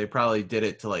independent, so they probably did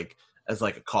it to like as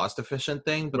like a cost efficient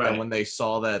thing. But then when they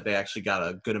saw that they actually got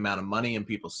a good amount of money and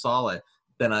people saw it,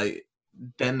 then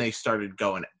they started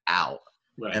going out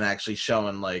and actually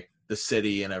showing like the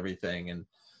city and everything and.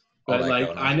 But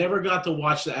like, I never got to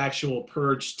watch the actual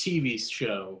Purge TV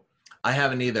show. I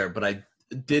haven't either, but I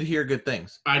did hear good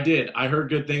things. I did. I heard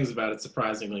good things about it,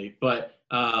 surprisingly. But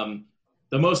the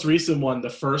most recent one,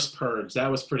 the first Purge, that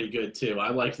was pretty good too.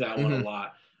 I liked that one a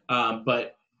lot.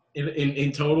 But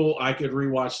in total, I could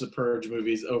rewatch the Purge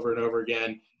movies over and over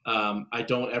again. I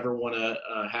don't ever want to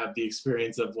have the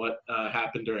experience of what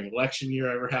happened during election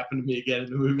year ever happen to me again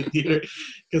in the movie theater,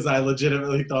 because I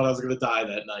legitimately thought I was going to die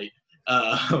that night.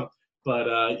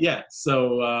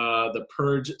 So the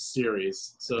Purge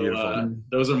series. So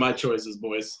those are my choices,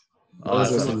 boys.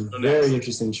 Those are some very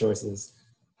interesting choices.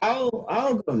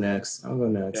 I'll go next.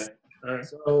 Okay. All right.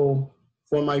 So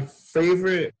for my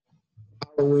favorite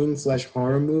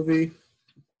Halloween/horror movie,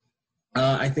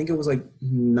 I think it was like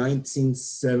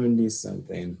 1970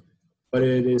 something, but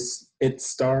it's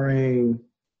starring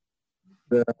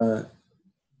the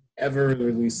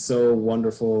ever so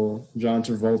wonderful John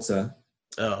Travolta.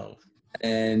 Oh.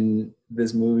 And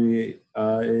this movie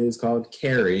is called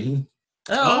Carrie.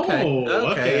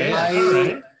 Oh,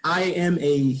 okay. I am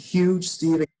a huge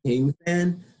Stephen King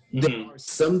fan. There are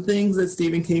some things that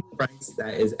Stephen King writes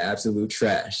that is absolute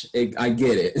trash. I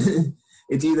get it.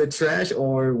 It's either trash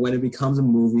or when it becomes a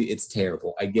movie, it's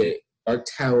terrible. I get it. Dark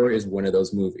Tower is one of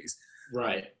those movies.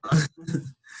 Right.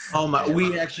 Oh my!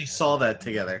 We actually saw that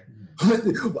together.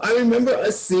 I remember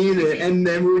us seeing it, and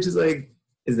then we were just like,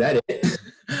 "Is that it?"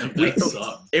 That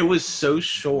sucked. It was so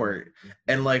short,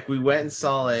 and like we went and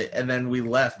saw it, and then we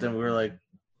left, and we were like,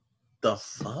 "The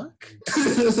fuck?"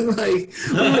 Like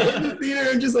we were in the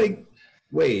theater and just like,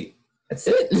 "Wait, that's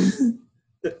it?"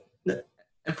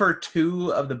 And for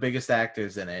two of the biggest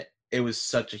actors in it, it was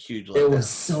such a huge letdown. It was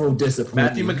so disappointing.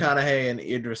 Matthew McConaughey and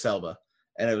Idris Elba,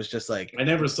 and it was just like I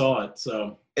never saw it,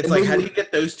 so it's like, how do you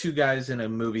get those two guys in a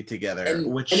movie together,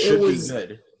 which should be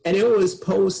good? And it was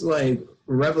post like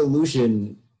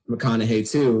Revolution McConaughey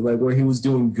too, like where he was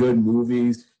doing good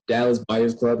movies, Dallas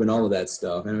Buyers Club, and all of that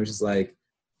stuff. And it was just like,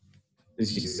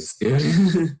 Jesus,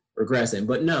 dude, regressing.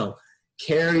 But no,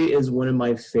 Carrie is one of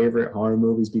my favorite horror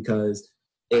movies because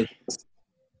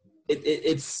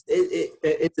it's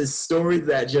a story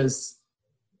that just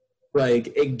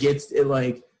like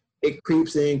it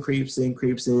creeps in,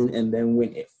 and then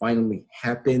when it finally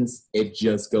happens, it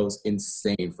just goes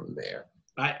insane from there.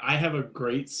 I have a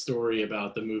great story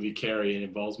about the movie Carrie, and it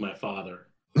involves my father.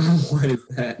 What is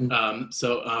that?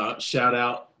 So shout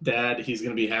out Dad. He's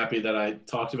going to be happy that I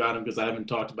talked about him because I haven't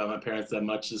talked about my parents that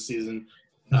much this season.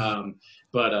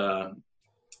 But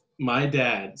my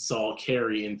dad saw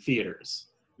Carrie in theaters.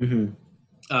 Mm-hmm.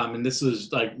 And this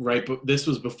was like this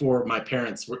was before my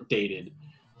parents were dated.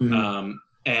 Mm-hmm.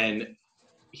 And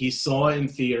he saw it in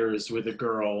theaters with a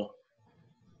girl,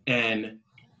 and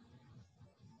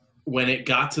when it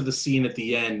got to the scene at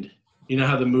the end, you know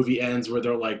how the movie ends where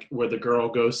the girl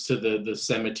goes to the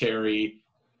cemetery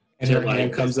and her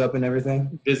hand comes up and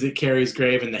everything, visit Carrie's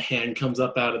grave, and the hand comes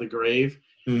up out of the grave.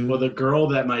 Mm-hmm. Well, the girl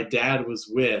that my dad was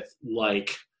with,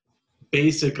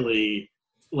 basically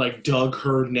dug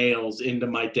her nails into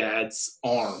my dad's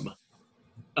arm.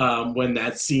 When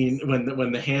that scene,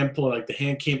 when the hand pulled, the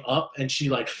hand came up, and she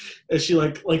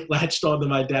latched onto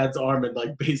my dad's arm, and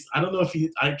I don't know if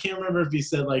I can't remember if he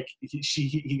said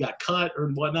he got cut or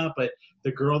whatnot, but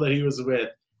the girl that he was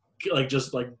with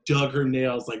just dug her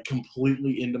nails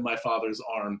completely into my father's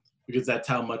arm because that's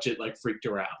how much it freaked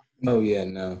her out. Oh yeah,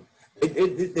 no,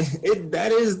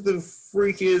 that is the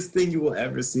freakiest thing you will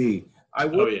ever see.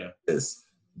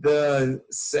 The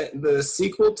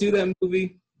sequel to that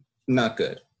movie, not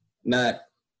good. Not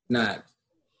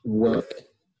worth it.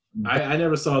 I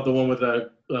never saw the one with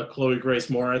Chloe Grace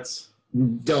Moretz.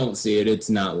 Don't see it. It's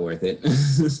not worth it.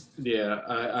 Yeah,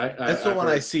 that's the one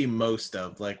I see most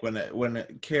of. When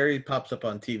Carrie pops up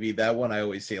on TV, that one I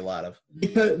always see a lot of.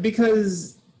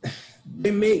 Because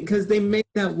they make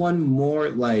that one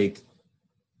more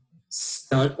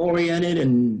stunt oriented,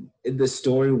 and the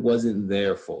story wasn't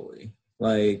there fully.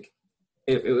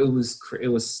 It was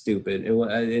stupid.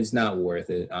 It's not worth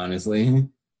it, honestly.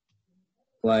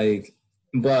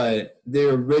 But the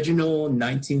original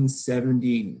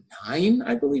 1979,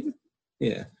 I believe it.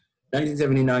 Yeah,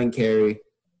 1979 Carrie,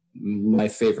 my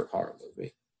favorite horror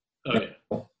movie. Oh yeah.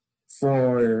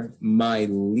 For my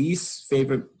least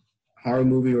favorite horror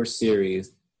movie or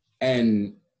series,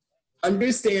 and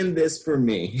understand this for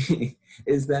me,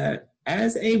 is that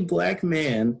as a black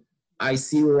man, I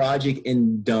see logic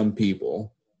in dumb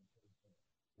people.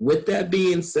 With that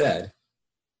being said,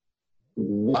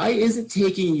 why is it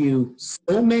taking you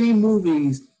so many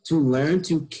movies to learn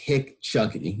to kick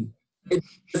Chucky?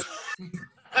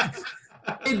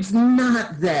 It's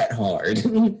not that hard.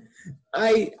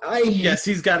 Yes,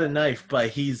 he's got a knife, but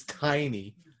he's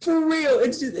tiny. For real,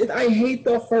 it's just I hate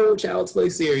the whole Child's Play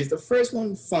series. The first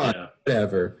one, fine,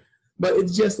 whatever, but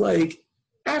it's just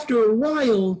after a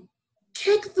while,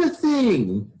 kick the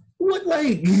thing. What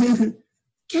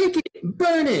kick it,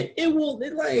 burn it. It will.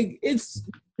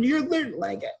 You're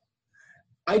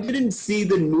I didn't see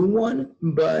the new one,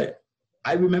 but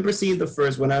I remember seeing the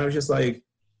first one. I was just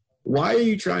why are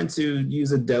you trying to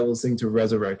use a devil's thing to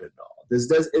resurrect a doll?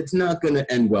 It's not going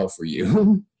to end well for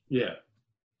you. Yeah.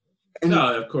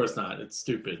 No, of course not. It's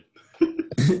stupid.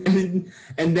 and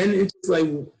then it's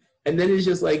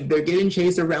just they're getting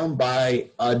chased around by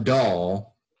a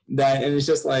doll and it's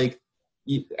just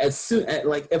as soon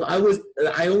if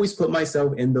I always put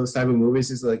myself in those type of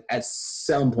movies. It's at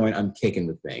some point I'm kicking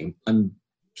the thing. I'm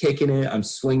kicking it. I'm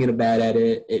swinging a bat at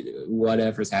it.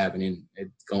 Whatever's happening,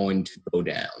 it's going to go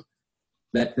down.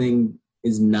 That thing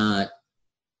is not.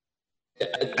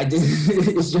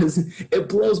 It's just it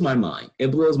blows my mind.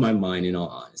 It blows my mind in all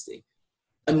honesty.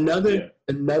 Another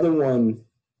one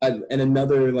and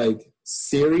another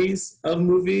series of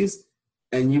movies,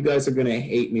 and you guys are gonna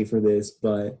hate me for this,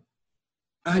 but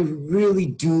I really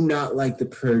do not like the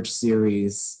Purge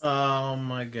series. Oh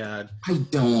my god. I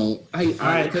don't. All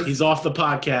right, he's off the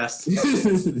podcast.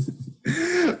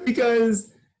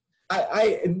 Because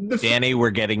Danny,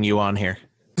 we're getting you on here.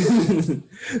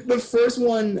 the first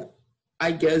one,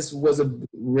 I guess, was a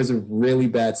really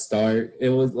bad start. It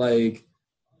was like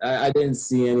I didn't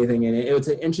see anything in it. It was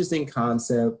an interesting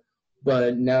concept,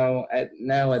 but now at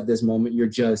this moment,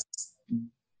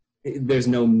 there's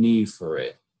no need for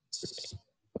it.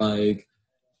 Like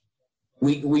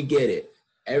we get it.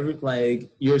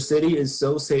 Your city is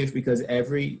so safe because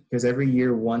every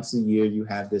year, once a year, you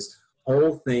have this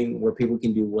whole thing where people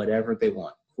can do whatever they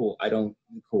want.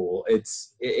 Cool.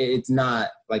 It's not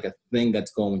like a thing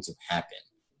that's going to happen.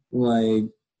 Like,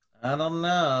 I don't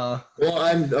know. well,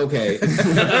 I'm okay.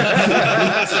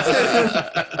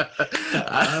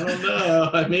 I don't know.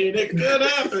 I mean, it could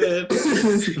happen.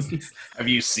 Have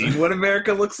you seen what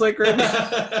America looks like right now?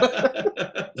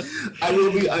 I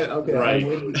will be okay. Right.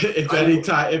 If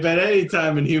at any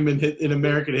time in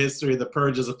American history the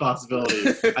purge is a possibility,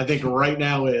 I think right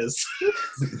now is.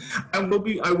 I will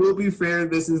be fair.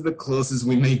 This is the closest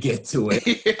we may get to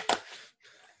it.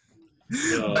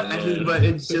 Oh, but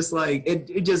it's just like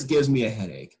it just gives me a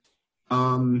headache.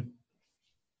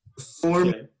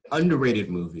 Underrated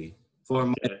movie for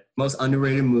my most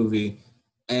underrated movie,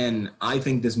 and I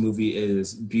think this movie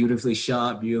is beautifully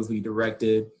shot, beautifully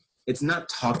directed. It's not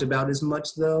talked about as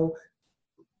much though.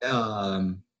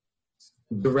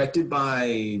 Directed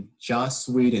by Joss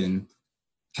Whedon,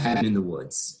 Cabin in the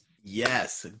Woods.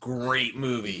 Yes, great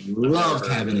movie. Love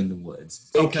Cabin in the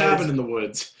Woods. Oh, Cabin in the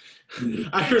Woods.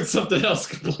 I heard something else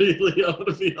completely. I'm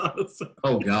gonna be honest.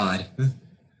 Oh God,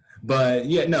 but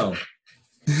yeah, no.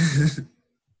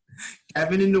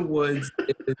 Cabin in the Woods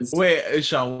is. Wait,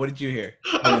 Sean, what did you hear?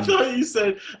 I thought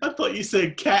you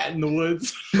said Cat in the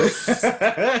Woods.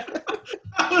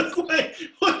 I was like,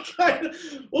 what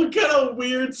kind of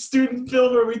weird student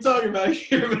film are we talking about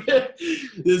here, man?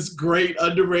 This great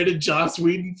underrated Joss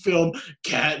Whedon film,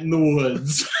 Cat in the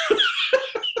Woods.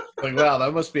 Like, wow,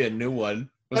 that must be a new one.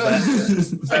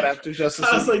 Was that after Justice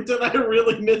League? I was like, did I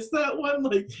really miss that one?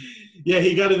 Like, yeah,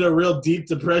 he got into a real deep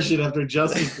depression after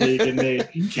Justice League and made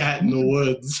Cat in the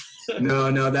Woods. No,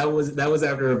 that was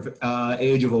after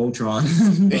Age of Ultron.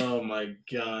 Oh my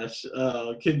gosh.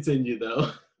 Continue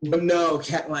though. But no,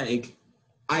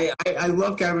 I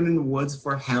love Cabin in the Woods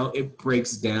for how it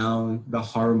breaks down the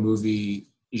horror movie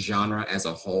genre as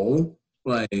a whole.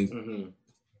 Like,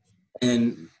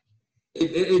 and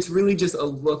it's really just a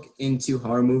look into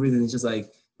horror movies, and it's just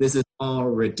like, this is all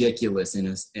ridiculous in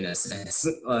a sense.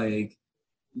 Like,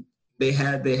 they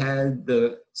had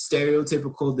the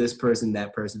stereotypical this person,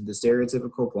 that person, the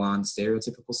stereotypical blonde,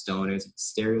 stereotypical stoner,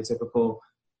 stereotypical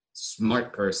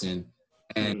smart person,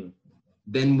 and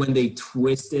then when they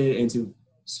twist it into,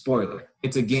 spoiler,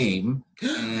 it's a game,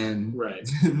 and right.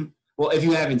 Well, if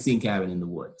you haven't seen Cabin in the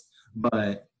Woods,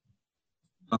 but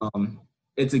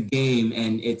it's a game,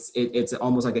 and it's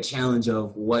almost like a challenge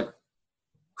of what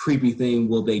creepy thing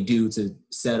will they do to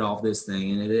set off this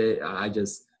thing, and I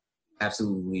just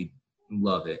absolutely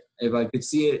love it. If I could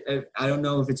see it, I don't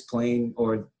know if it's playing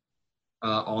or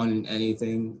on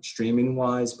anything streaming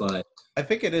wise, but I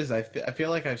think it is. I feel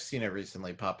like I've seen it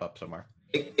recently pop up somewhere.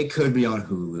 It could be on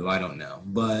Hulu. I don't know,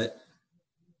 but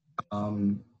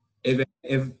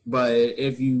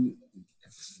if you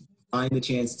find the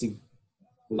chance to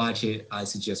watch it, I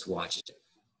suggest watch it.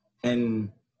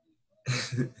 And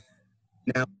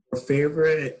now,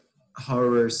 favorite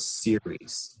horror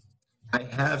series, I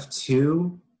have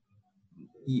two.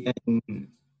 And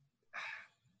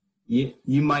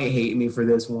you might hate me for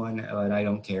this one, but I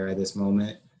don't care at this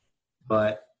moment.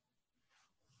 But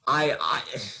I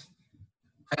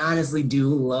honestly do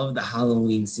love the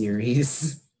Halloween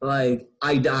series. Like,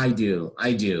 I do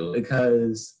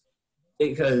because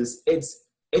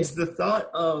it's the thought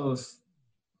of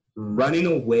running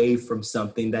away from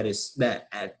something that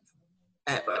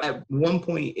at one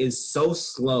point is so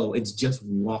slow, it's just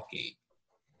walking.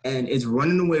 And it's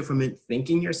running away from it,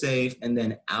 thinking you're safe, and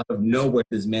then out of nowhere,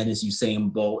 this man is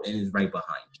Usain Bolt and is right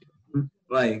behind you.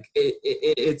 Like,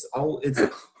 it's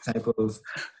a type of.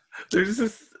 There's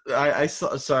this. I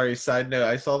saw. Sorry, side note.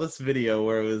 I saw this video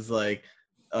where it was like.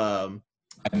 I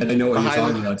know what you're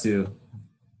talking about too.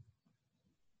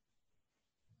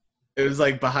 It was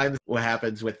like behind what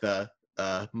happens with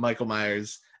Michael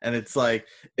Myers, and it's like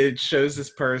it shows this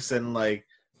person like.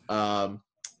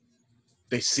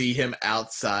 They see him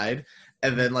outside,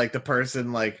 and then like the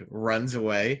person like runs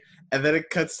away, and then it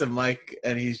cuts to Mike,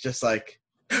 and he's just like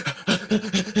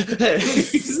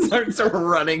he starts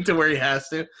running to where he has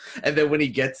to, and then when he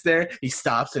gets there, he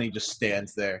stops and he just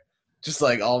stands there, just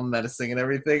like all menacing and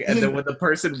everything. And then when the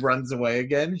person runs away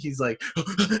again, he's like,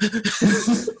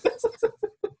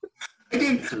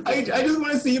 I just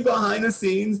want to see behind the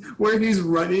scenes where he's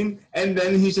running and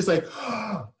then he's just like,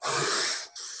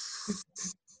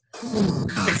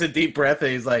 takes a deep breath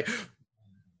and he's like,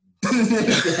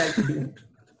 exactly.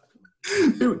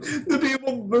 Dude, the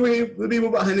people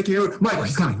behind the camera, Michael,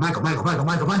 he's coming, Michael.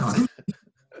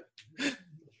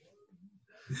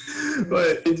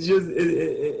 But it's just,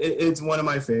 it's one of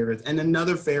my favorites. And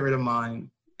another favorite of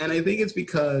mine, and I think it's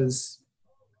because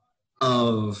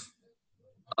of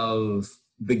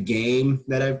the game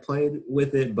that I've played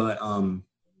with it, but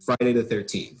Friday the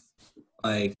 13th.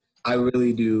 Like, I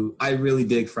really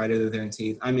dig Friday the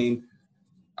 13th. I mean,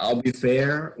 I'll be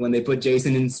fair, when they put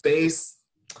Jason in space,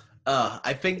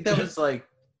 I think that was like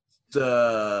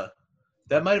that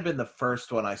might have been the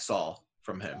first one I saw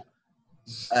from him.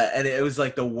 And it was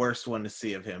like the worst one to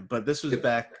see of him. But this was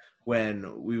back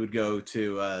when we would go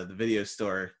to the video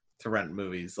store to rent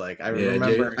movies. Like, I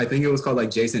remember. I think it was called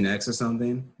like Jason X or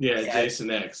something. Yeah, Jason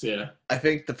X, yeah. I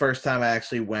think the first time I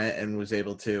actually went and was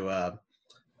able to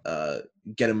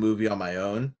get a movie on my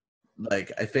own,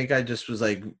 like, I think I just was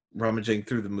like rummaging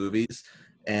through the movies.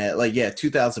 And like,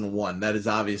 2001, that is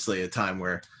obviously a time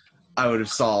where I would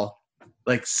have saw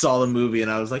the movie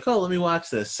and I was like, oh, let me watch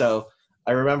this. So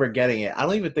I remember getting it. I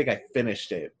don't even think I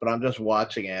finished it, but I'm just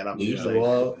watching it and I'm just like,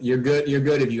 well, you're good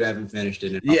if you haven't finished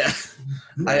it. Yeah.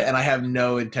 I have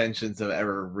no intentions of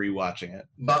ever rewatching it.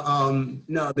 But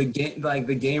no, the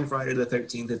game Friday the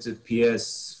 13th, it's a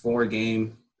PS4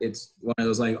 game. It's one of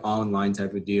those like online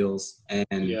type of deals,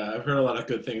 and yeah, I've heard a lot of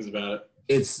good things about it.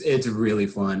 It's really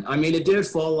fun. I mean, it did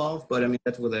fall off, but I mean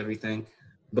that's with everything.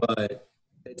 But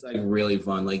it's like really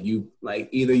fun. Like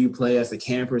either you play as the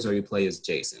campers or you play as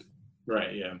Jason.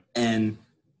 Right. Yeah. And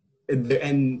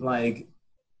like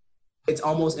it's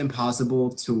almost impossible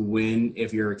to win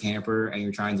if you're a camper and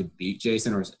you're trying to beat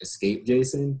Jason or escape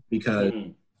Jason because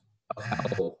of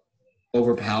how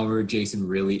overpowered Jason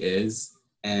really is.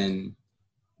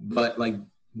 But like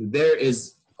there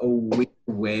is a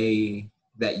way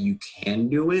that you can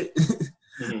do it.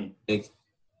 Like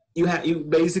you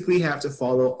basically have to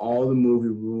follow all the movie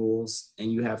rules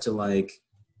and you have to like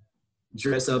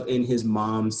dress up in his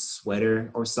mom's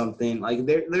sweater or something. Like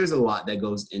there's a lot that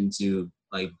goes into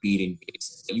like beating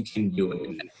Jason. You can do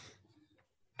it.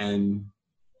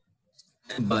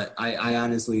 But I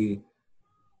honestly,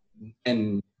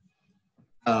 and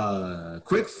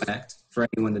quick fact for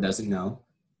anyone that doesn't know,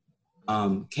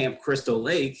 Camp Crystal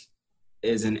Lake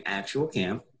is an actual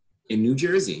camp in New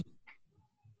Jersey.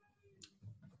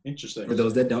 Interesting. For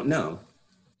those that don't know.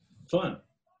 Fun.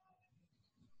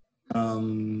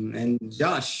 And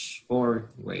Josh,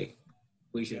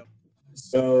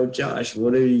 So Josh,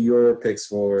 what are your picks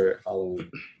for Halloween?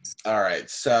 All right,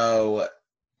 so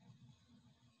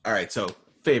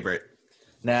favorite.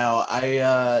 Now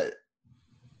I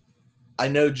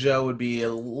know Joe would be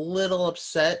a little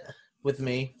upset with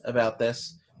me about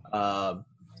this. I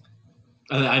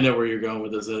know where you're going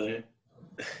with this.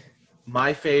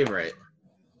 My favorite,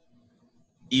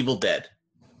 Evil Dead.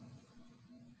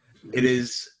 It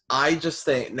is. I just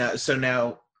think now. So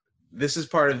now, this is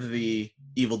part of the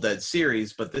Evil Dead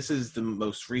series, but this is the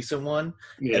most recent one.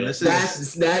 Yeah. And this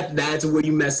is that's where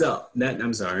you mess up.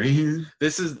 I'm sorry.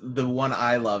 This is the one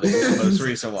I love. It's the most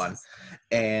recent one,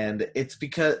 and it's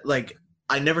because like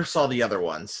I never saw the other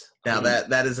ones. Now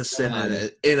that is a sin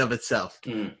in of itself.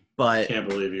 But can't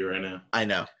believe you right now. I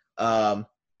know.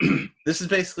 This is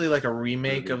basically like a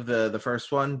remake of the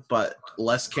first one, but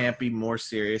less campy, more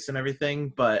serious and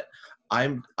everything. But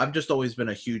I've just always been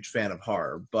a huge fan of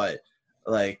horror. But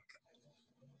like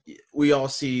we all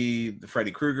see the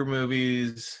Freddy Krueger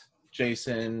movies,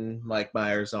 Jason, Mike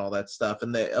Myers, and all that stuff,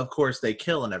 and of course they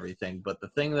kill and everything. But the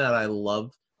thing that I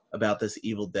love about this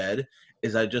Evil Dead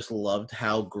is I just loved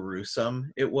how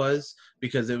gruesome it was,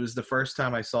 because it was the first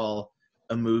time I saw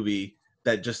a movie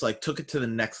that just like took it to the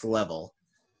next level,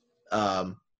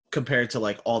 compared to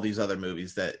like all these other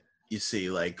movies that you see.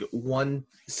 Like one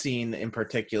scene in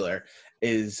particular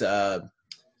is the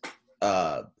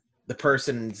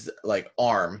person's like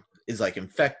arm is like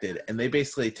infected, and they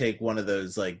basically take one of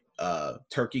those like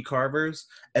turkey carvers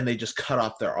and they just cut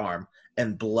off their arm,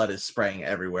 and blood is spraying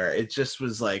everywhere. It just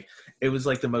was like, it was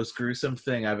like the most gruesome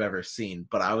thing I've ever seen.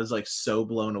 But I was like so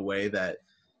blown away that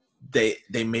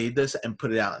they made this and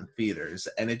put it out in theaters,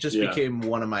 and it just became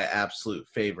one of my absolute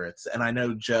favorites. And I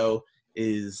know Joe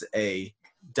is a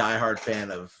diehard fan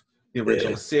of the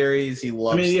original series. He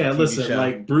loves. I mean, yeah. the TV Listen, show.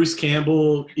 like Bruce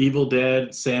Campbell, Evil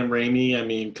Dead, Sam Raimi. I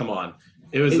mean, come on.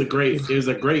 It was a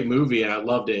great movie. I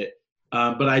loved it.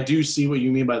 But I do see what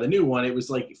you mean by the new one. It was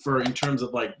like in terms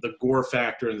of like the gore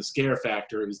factor and the scare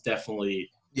factor, it was definitely.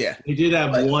 Yeah. They did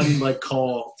have one like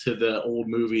call to the old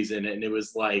movies in it, and it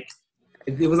was like.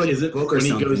 It was like a book or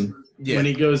something. When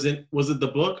he goes in, was it the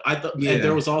book? I thought, and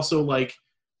there was also like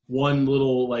one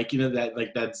little like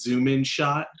that zoom in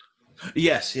shot.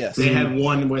 Yes. They had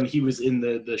one when he was in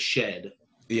the shed.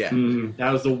 Yeah,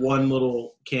 that was the one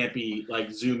little campy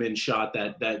like zoom in shot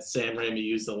that Sam Raimi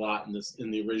used a lot in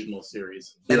the original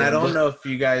series. And I don't know if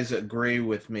you guys agree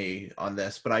with me on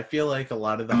this, but I feel like a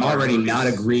lot of the I'm already not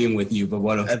agreeing with you,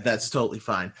 but that's totally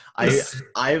fine.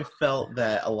 I've felt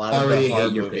that a lot of the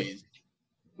horror movies.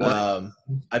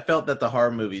 I felt that the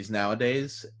horror movies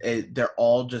nowadays, they're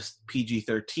all just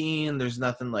PG-13. There's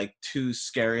nothing like too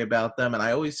scary about them, and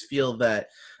I always feel that.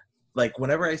 Like,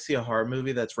 whenever I see a horror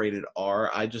movie that's rated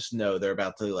R, I just know they're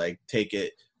about to, like, take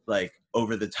it, like,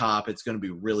 over the top. It's going to be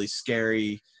really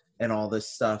scary and all this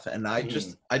stuff. And I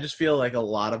just feel like a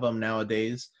lot of them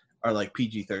nowadays are, like,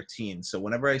 PG-13. So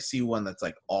whenever I see one that's,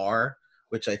 like, R,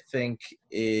 which I think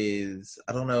is –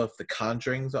 I don't know if The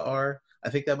Conjuring's R. I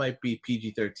think that might be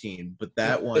PG-13. But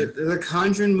that one – The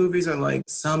Conjuring movies are, like,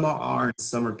 some are R and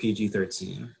some are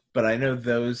PG-13. But I know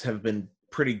those have been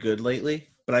pretty good lately.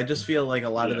 But I just feel like a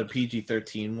lot of the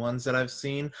PG-13 ones that I've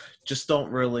seen just don't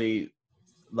really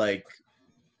like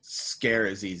scare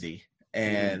as easy,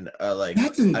 and I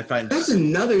find that's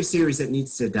another series that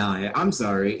needs to die. I'm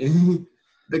sorry,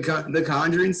 the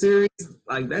Conjuring series,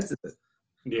 like that's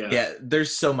yeah.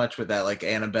 There's so much with that, like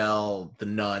Annabelle, The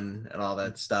Nun, and all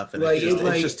that stuff, and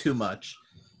it's just too much.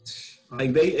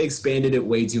 Like they expanded it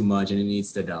way too much, and it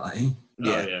needs to die.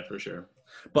 Yeah, for sure.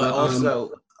 But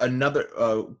also. Another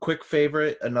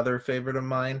favorite of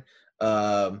mine,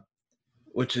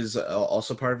 which is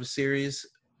also part of a series,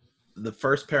 the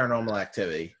first Paranormal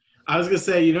Activity. I was gonna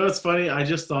say, it's funny. I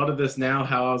just thought of this now.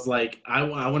 How I was like, I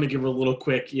want to give a little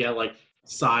quick,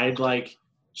 side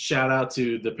shout out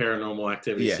to the Paranormal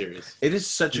Activity series. It is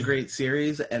such a great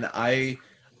series, and I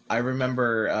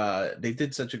remember they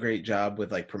did such a great job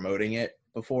with like promoting it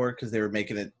before because they were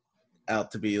making it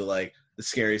out to be like the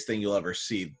scariest thing you'll ever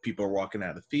see. People are walking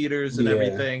out of theaters and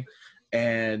everything,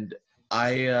 and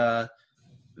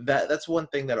that's one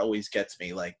thing that always gets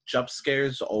me. Like jump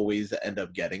scares always end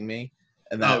up getting me,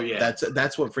 and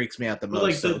that's what freaks me out the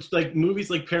most. Like movies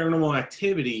like Paranormal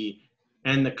Activity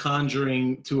and The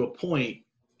Conjuring to a point,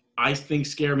 I think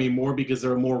scare me more because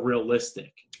they're more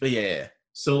realistic. But yeah.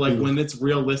 So like when it's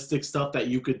realistic stuff that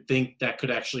you could think that could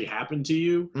actually happen to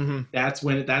you, that's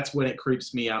when it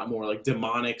creeps me out more, like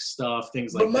demonic stuff,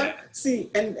 things like that. See,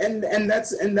 and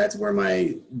that's where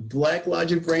my black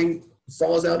logic brain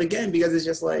falls out again, because it's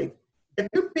just like if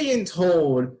you're being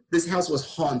told this house was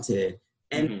haunted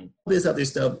and all this other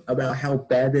stuff about how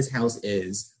bad this house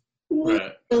is,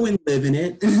 go and live in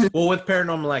it. Well, with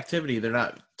Paranormal Activity, they're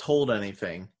not told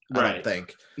anything. I don't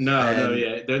think. No.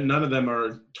 None of them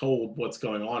are told what's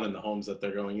going on in the homes that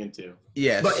they're going into.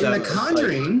 Yeah, but in The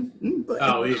Conjuring,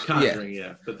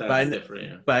 Conjuring, but that's different.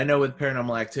 Yeah. But I know with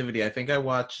Paranormal Activity, I think I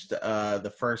watched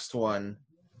the first one.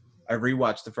 I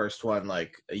rewatched the first one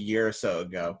like a year or so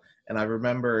ago, and I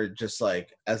remember just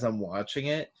like as I'm watching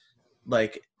it,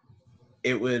 like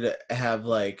it would have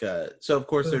like so of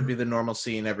course there'd be the normal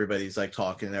scene, everybody's like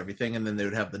talking and everything, and then they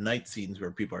would have the night scenes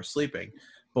where people are sleeping.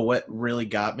 But what really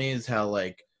got me is how,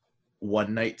 like,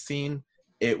 one night scene,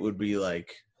 it would be,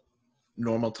 like,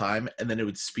 normal time, and then it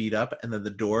would speed up, and then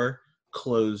the door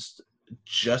closed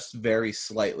just very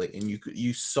slightly, and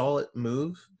you saw it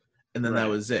move, and then that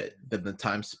was it. Then the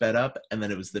time sped up, and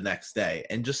then it was the next day.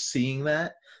 And just seeing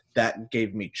that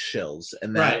gave me chills.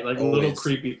 And that little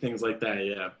creepy things like that,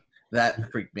 yeah.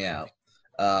 That freaked me out.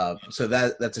 So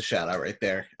that's a shout-out right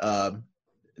there.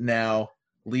 Now,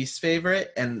 least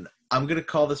favorite, and I'm going to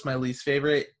call this my least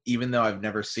favorite, even though I've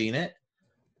never seen it.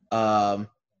 The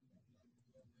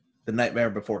Nightmare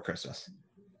Before Christmas.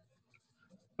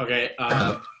 Okay.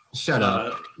 Shut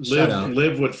up.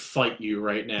 Liv would fight you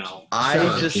right now. I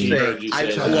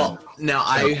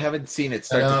haven't seen it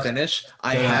start to finish.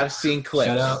 I have seen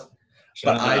clips.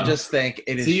 I just think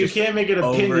it is. So you can't make an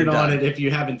opinion on it if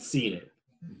you haven't seen it.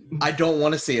 I don't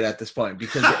want to see it at this point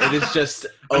because it is just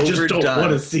I overdone. just don't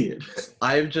want to see it.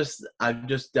 I've just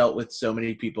dealt with so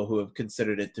many people who have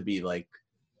considered it to be like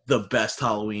the best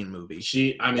Halloween movie.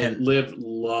 Liv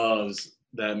loves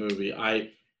that movie. I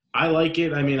like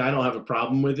it. I mean, I don't have a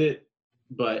problem with it,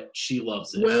 but she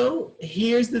loves it. Well,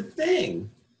 here's the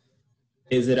thing.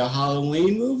 Is it a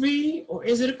Halloween movie or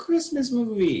is it a Christmas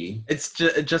movie? It's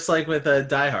just like with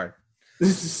Die Hard. Die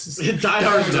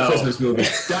Hard's a no. Christmas movie.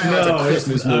 Die Hard's a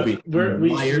Christmas movie.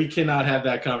 We cannot have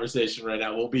that conversation right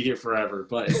now. We'll be here forever,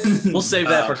 but We'll save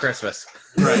that for Christmas.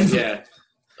 Right? Yeah.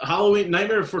 Halloween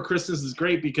Nightmare Before Christmas is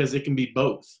great because it can be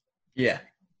both. Yeah.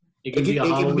 It can be a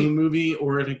Halloween movie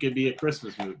or it could be a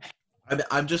Christmas movie.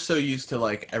 I'm just so used to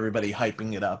like everybody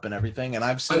hyping it up and everything, and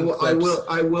I've seen. I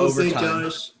will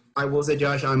say,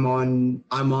 Josh, I'm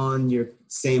on your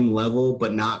same level,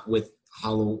 but not with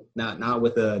not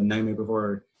with a Nightmare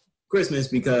Before Christmas,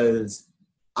 because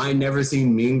I never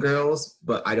seen Mean Girls,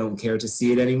 but I don't care to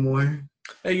see it anymore.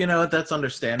 Hey, you know what? That's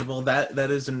understandable. That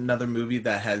is another movie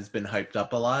that has been hyped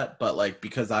up a lot, but like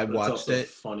because I watched it,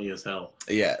 funny as hell.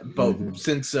 Yeah, but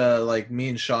since like me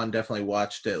and Sean definitely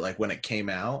watched it like when it came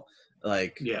out,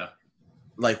 like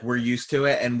like we're used to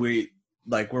it, and we're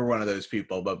one of those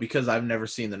people. But because I've never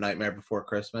seen The Nightmare Before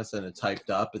Christmas and it's hyped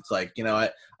up, it's like, you know, I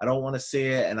don't want to see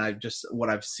it, and what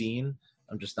I've seen,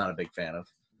 I'm just not a big fan of.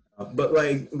 But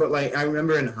I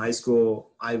remember in high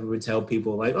school, I would tell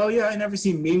people like, "Oh yeah, I never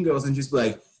seen Mean Girls," and just be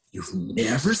like, "You've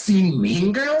never seen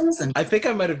Mean Girls?" And I think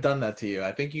I might have done that to you.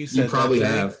 I think you said you probably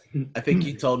have. I think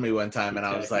you told me one time, and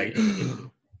I was like,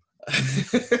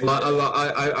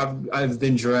 I've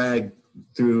been dragged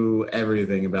through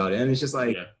everything about it, and it's just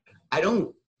like I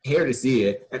don't care to see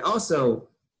it. And also,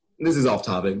 this is off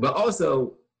topic, but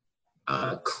also,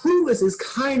 Clueless is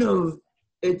kind of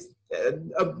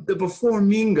the before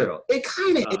Mean Girl. It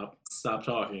kind of stop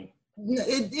talking.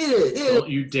 It.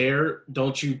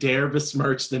 Don't you dare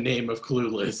besmirch the name of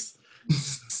Clueless.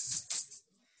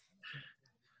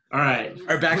 All right.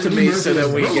 Or back to me so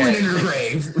that we get in her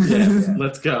grave. Yeah,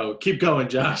 let's go. Keep going,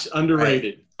 Josh.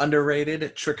 Underrated. Right.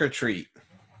 Underrated. Trick or Treat.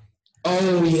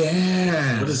 Oh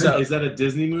yeah. What is that? Is that a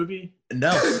Disney movie?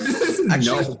 No.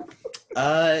 Actually,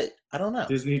 no. I don't know.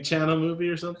 Disney Channel movie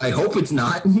or something? I hope it's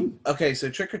not. Okay, so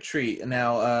Trick or Treat.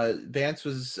 Now, Vance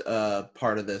was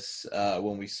part of this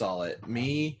when we saw it.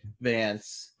 Me,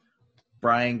 Vance,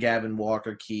 Brian, Gavin,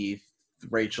 Walker, Keith,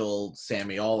 Rachel,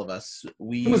 Sammy, all of us.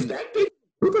 It was that big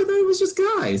group? I thought it was just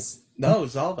guys. No, it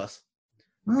was all of us.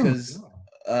 Because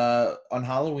on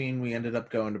Halloween, we ended up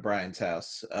going to Brian's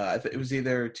house. It was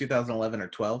either 2011 or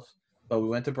 12, but we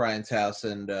went to Brian's house,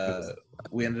 and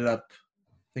we ended up,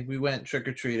 I think we went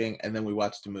trick-or-treating, and then we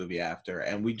watched a movie after,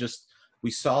 and we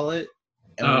saw it,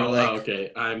 and we were like... okay.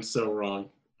 I'm so wrong.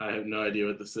 I have no idea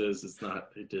what this is. It's not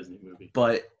a Disney movie.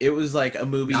 But it was like a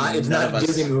movie it's not a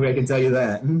Disney movie, I can tell you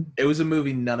that. It was a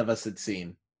movie none of us had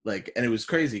seen. Like, and it was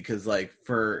crazy, because like,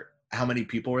 for how many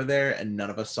people were there, and none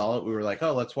of us saw it, we were like,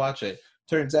 oh, let's watch it.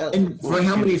 Turns out... And for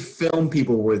how many film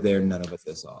people were there, none of us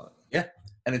saw it. Yeah,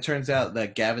 and it turns out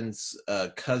that Gavin's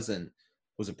cousin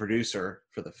was a producer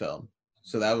for the film.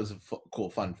 So that was a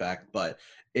cool fun fact, but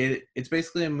it's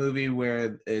basically a movie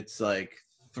where it's like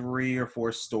 3 or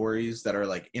 4 stories that are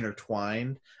like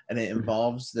intertwined, and it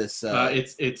involves this.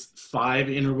 It's 5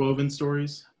 interwoven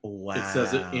stories. Wow!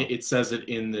 It says it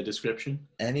in the description.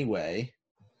 Anyway,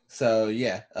 so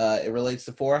yeah, it relates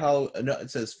to 4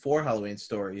 it says 4 Halloween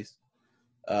stories,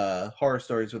 horror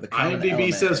stories with a common element.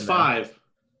 IMDb says 5.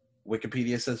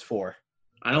 Wikipedia says 4.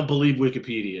 I don't believe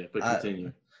Wikipedia, but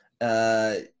continue.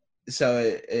 So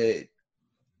it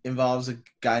involves a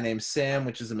guy named Sam,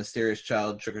 which is a mysterious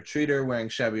child trick-or-treater wearing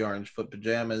shabby orange foot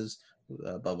pajamas,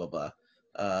 blah, blah,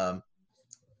 blah.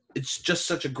 It's just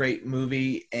such a great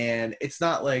movie, and it's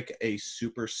not like a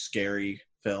super scary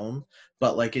film,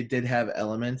 but like it did have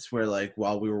elements where like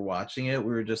while we were watching it,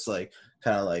 we were just like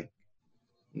kind of like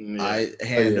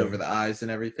hand over the eyes and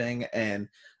everything. And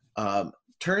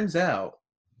turns out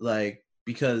like,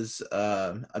 because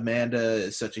Amanda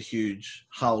is such a huge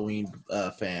Halloween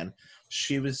fan,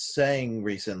 she was saying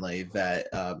recently that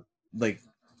like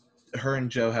her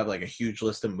and Joe have like a huge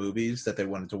list of movies that they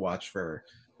wanted to watch for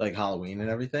like Halloween and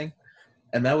everything,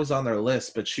 and that was on their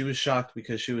list. But she was shocked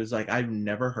because she was like, I've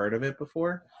never heard of it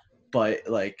before, but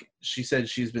like she said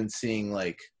she's been seeing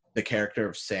like the character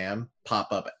of Sam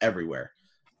pop up everywhere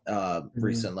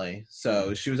recently.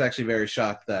 So she was actually very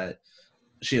shocked that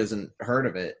she hasn't heard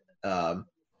of it.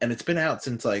 And it's been out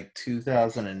since like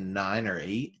 2009 or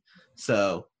 8.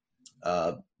 So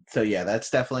yeah, that's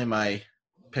definitely my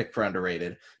pick for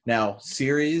underrated. Now,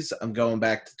 series, I'm going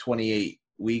back to 28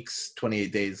 weeks,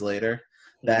 28 days later.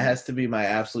 That has to be my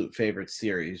absolute favorite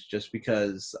series, just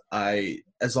because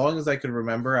as long as I could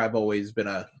remember, I've always been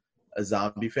a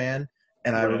zombie fan.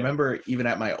 And I remember even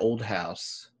at my old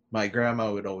house, my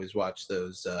grandma would always watch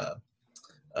those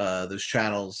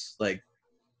channels like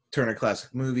Turner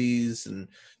Classic Movies, and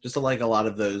just like a lot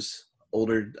of those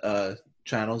older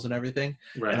channels and everything.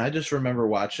 Right. And I just remember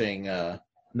watching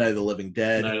Night of the Living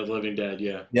Dead. Night of the Living Dead,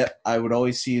 yeah. Yep, I would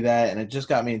always see that, and it just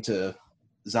got me into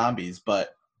zombies.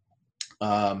 But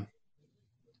the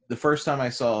first time I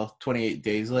saw 28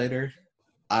 Days Later,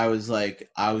 I was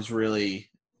really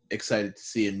excited to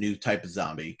see a new type of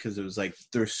zombie, because it was like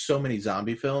there's so many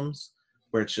zombie films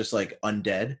where it's just like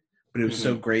undead, but it was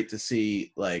so great to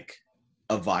see like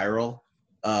a viral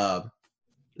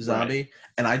zombie. Right.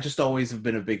 And I just always have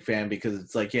been a big fan, because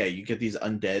it's like, yeah, you get these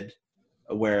undead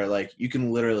where like you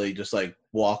can literally just like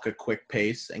walk a quick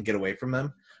pace and get away from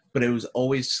them, but it was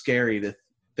always scary to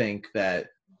think that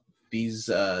these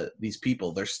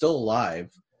people, they're still alive,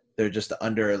 they're just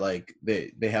under like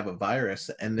they have a virus,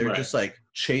 and they're just like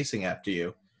chasing after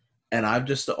you. And I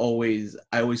always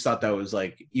thought that was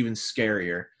like even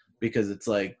scarier, because it's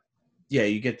like, yeah,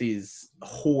 you get these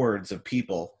hordes of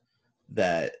people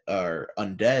that are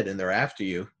undead and they're after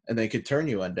you, and they could turn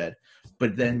you undead.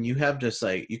 But then you have just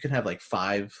like, you can have like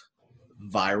 5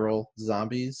 viral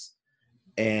zombies,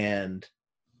 and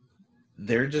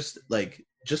they're just like,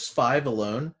 just 5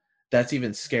 alone. That's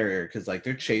even scarier, because like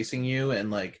they're chasing you,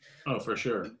 and like, oh, for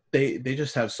sure, they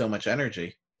just have so much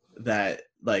energy that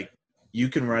like you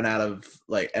can run out of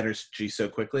like energy so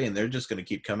quickly, and they're just going to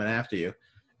keep coming after you.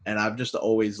 And I've just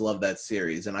always loved that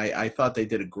series, and I thought they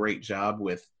did a great job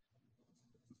with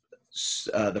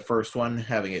the first one,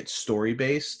 having it story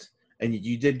based, and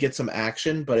you did get some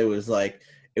action, but it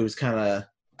was kind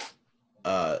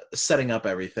of setting up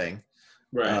everything.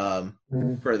 Right.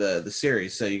 For the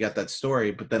series. So you got that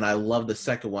story, but then I love the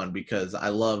second one because I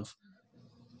love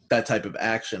that type of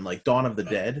action, like Dawn of the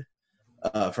Dead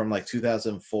from like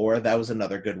 2004. That was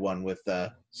another good one with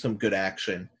some good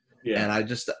action. Yeah. And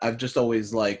I've just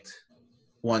always liked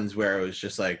ones where it was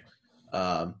just like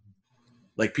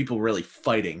people really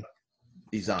fighting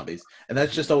these zombies, and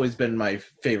that's just always been my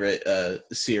favorite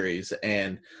series.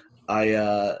 And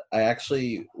I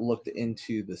actually looked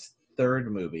into this third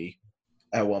movie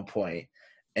at one point,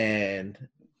 and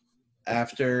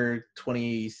after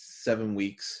 27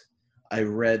 weeks, I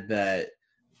read that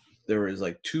there was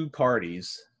like 2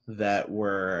 parties that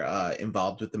were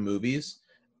involved with the movies,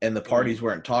 and the parties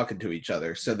weren't talking to each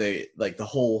other. So they, like, the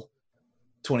whole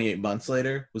 28 months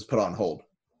later was put on hold,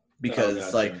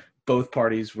 because like both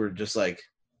parties were just like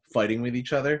fighting with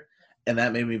each other, and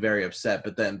that made me very upset.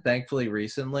 But then thankfully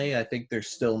recently, I think they're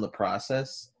still in the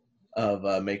process of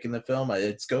making the film.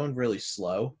 It's going really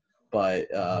slow, but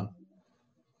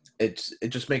it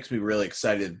just makes me really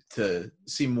excited to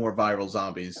see more viral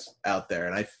zombies out there.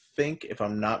 And I think, if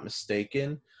I'm not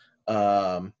mistaken,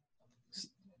 what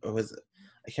was it?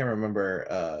 I can't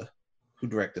remember who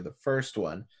directed the first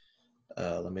one.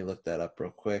 Let me look that up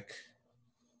real quick.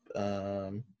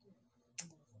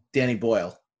 Danny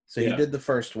Boyle. So he did the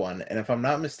first one, and if I'm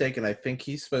not mistaken, I think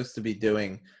he's supposed to be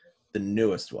doing the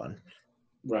newest one.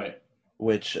 Right.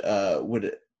 Which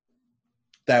would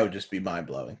just be mind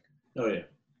blowing. Oh yeah.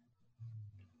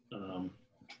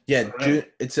 Right. June.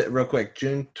 It's real quick.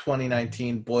 June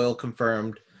 2019. Boyle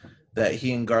confirmed that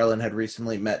he and Garland had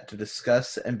recently met to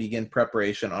discuss and begin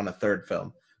preparation on a third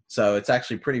film. So it's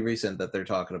actually pretty recent that they're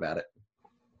talking about it.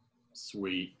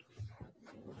 Sweet.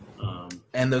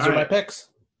 And those are my picks.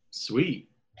 Sweet.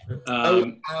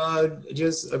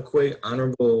 Just a quick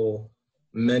honorable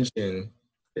mention,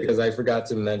 because I forgot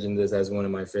to mention this as one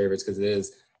of my favorites, because it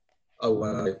is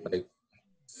one of my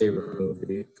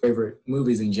favorite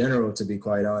movies in general, to be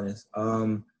quite honest.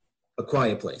 A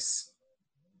Quiet Place.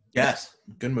 Yes,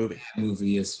 good movie. That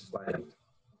movie is like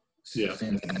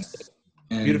fantastic.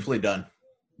 And beautifully done.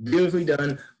 Beautifully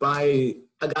done by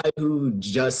a guy who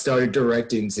just started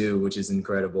directing too, which is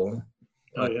incredible.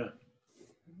 Oh yeah.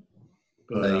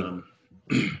 But,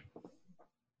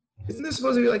 isn't this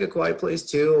supposed to be like A Quiet Place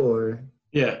too, or?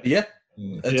 Yeah.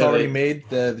 It's already made.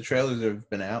 The trailers have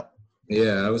been out.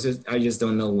 Yeah, I just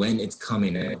don't know when it's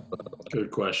coming out.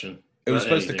 Good question. It was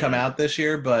supposed to come out this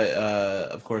year, but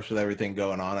of course, with everything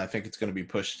going on, I think it's going to be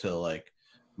pushed till like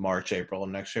March, April of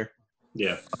next year.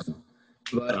 Yeah.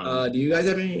 But do you guys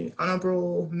have any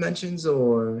honorable mentions,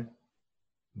 or?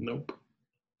 Nope.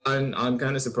 I'm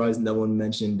kind of surprised no one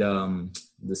mentioned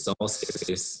the Saw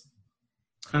series.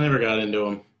 I never got into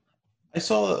them. I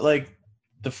saw like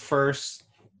the first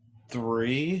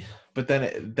 3, but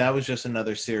then that was just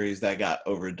another series that got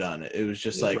overdone. It was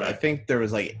just like, I think there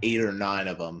was like 8 or 9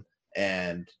 of them,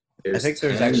 and I think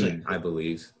there's 10, actually, I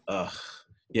believe.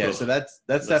 Yeah, so that's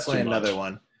definitely another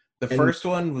one. The first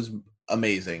one was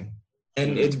amazing,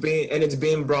 and it's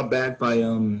being brought back by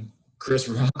Chris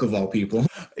Rock, of all people.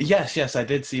 Yes, I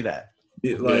did see that.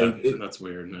 That's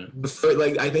weird, man.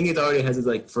 Like I think it already has its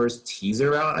like first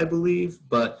teaser out, I believe.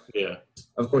 But Yeah,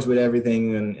 of course, with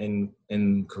everything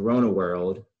in Corona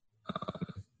world,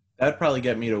 That'd probably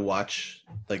get me to watch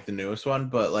like the newest one,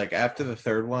 but like after the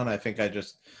third one, I think I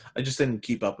just didn't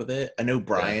keep up with it. I know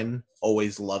Brian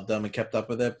always loved them and kept up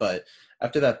with it, but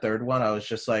after that third one, I was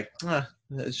just like,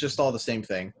 it's just all the same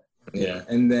thing. yeah.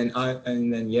 And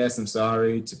then yes, I'm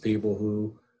sorry to people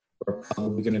who are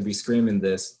probably going to be screaming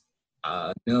this.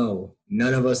 No,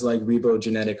 none of us like Rebo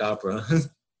Genetic Opera.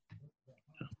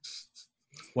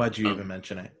 Why'd you even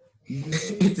mention it?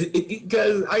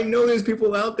 Because I know there's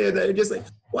people out there that are just like,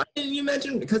 why didn't you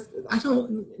mention it? Because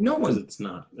no one. it's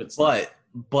not.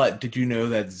 But did you know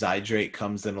that Zydrate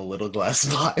comes in a little glass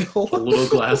vial? A little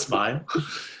glass vial.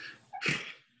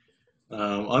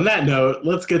 On that note,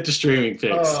 let's get to streaming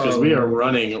picks because we are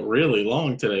running really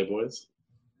long today, boys.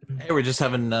 Hey, we're just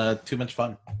having too much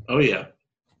fun. Oh yeah.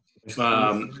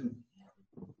 I'll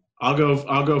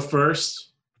go first.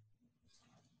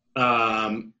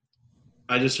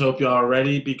 I just hope y'all are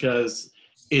ready because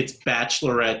it's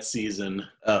Bachelorette season.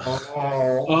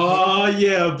 Oh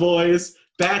yeah, boys!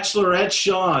 Bachelorette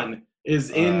Sean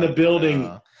is in the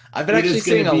building. I've been actually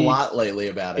seeing a lot lately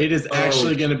about it. It is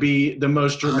actually going to be the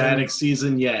most dramatic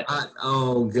season yet.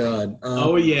 Oh god!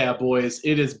 Oh yeah, boys!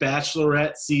 It is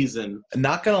Bachelorette season.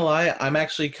 Not gonna lie, I'm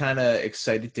actually kind of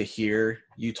excited to hear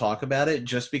you talk about it,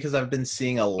 just because I've been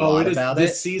seeing a lot about it.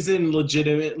 This season,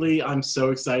 legitimately, I'm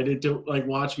so excited to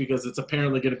watch because it's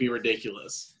apparently going to be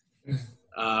ridiculous.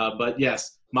 But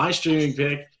yes, my streaming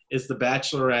pick is The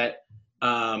Bachelorette,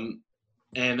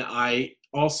 and I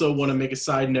also want to make a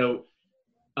side note.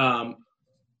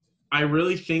 I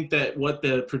really think that what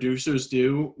the producers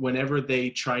do whenever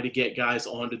they try to get guys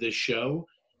onto this show,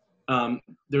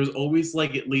 there's always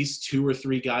like at least 2 or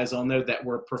 3 guys on there that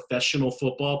were professional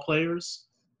football players.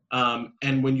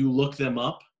 And when you look them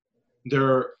up,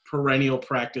 they're perennial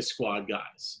practice squad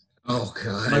guys. Oh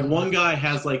god! Like one guy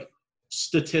has like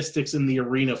statistics in the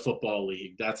Arena Football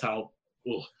League. That's how.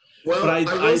 Ugh. Well, but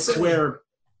I swear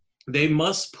they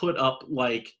must put up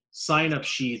like sign-up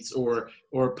sheets or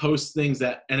post things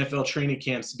at NFL training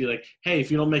camps to be like, hey,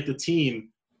 if you don't make the team,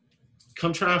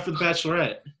 come try out for the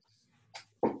Bachelorette.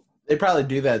 They probably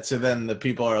do that, so then the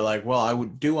people are like, well, I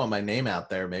do want my name out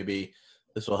there. Maybe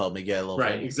this will help me get a little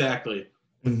right, famous. Exactly.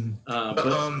 I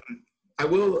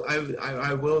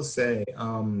will say,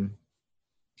 I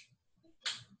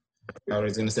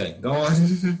was gonna say, go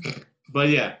on. But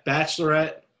yeah,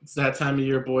 Bachelorette, it's that time of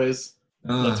year, boys.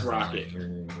 Let's rock it.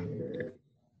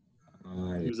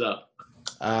 Who's up?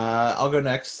 I'll go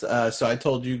next. So I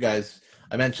told you guys,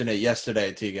 I mentioned it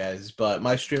yesterday to you guys, but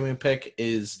my streaming pick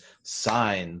is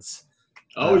Signs.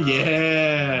 Oh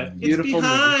yeah, beautiful it's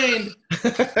behind.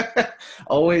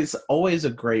 always a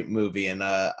great movie, and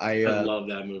I love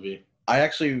that movie. I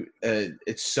actually,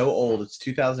 it's so old. It's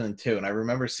 2002, and I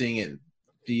remember seeing it in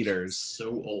theaters.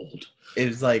 So old. It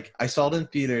was like I saw it in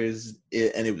theaters,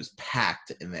 and it was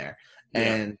packed in there,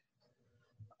 and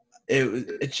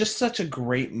it's just such a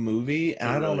great movie. And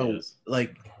I don't know,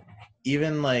 like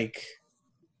even like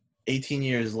 18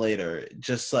 years later,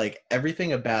 just like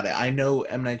everything about it. I know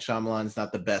M. Night Shyamalan's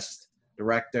not the best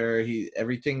director.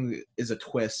 Everything is a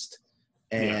twist,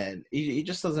 and he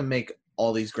just doesn't make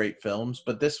all these great films.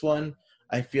 But this one,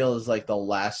 I feel, is like the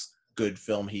last good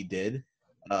film he did,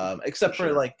 except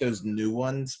for like those new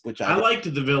ones, which I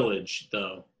liked The Village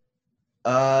though.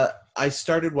 I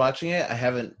started watching it.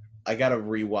 I gotta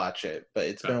rewatch it, but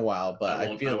it's been a while. But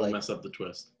I feel like mess up the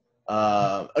twist.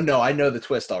 No, I know the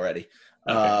twist already.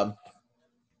 Okay.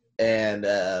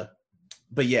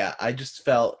 But yeah, I just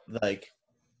felt like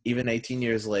even 18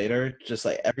 years later, just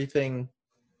like everything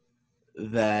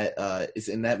that is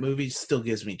in that movie still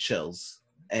gives me chills.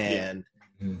 And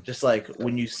just like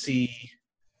when you see,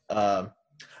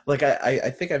 like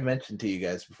I think I've mentioned to you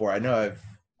guys before, I know I've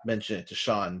mentioned it to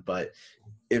Sean, but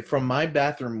from my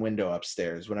bathroom window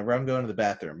upstairs, whenever I'm going to the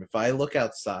bathroom, if I look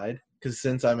outside, because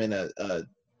since I'm in a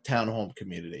townhome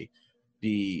community,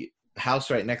 the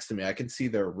house right next to me, I can see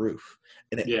their roof,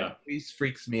 and it always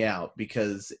freaks me out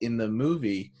because in the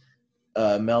movie,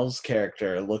 Mel's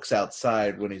character looks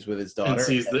outside when he's with his daughter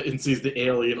and sees the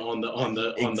alien on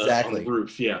the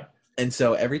roof. Yeah. And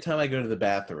so every time I go to the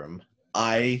bathroom,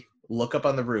 I look up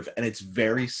on the roof, and it's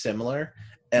very similar.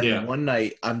 And one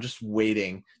night, I'm just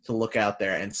waiting to look out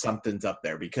there, and something's up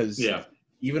there because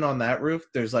even on that roof,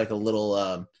 there's like a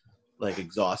little like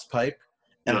exhaust pipe,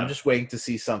 and I'm just waiting to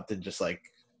see something just like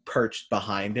perched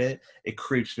behind it. It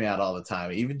creeps me out all the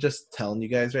time. Even just telling you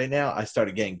guys right now, I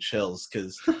started getting chills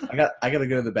because I got to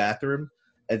go to the bathroom,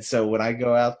 and so when I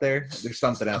go out there, there's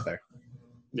something out there.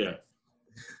 Yeah.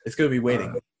 It's gonna be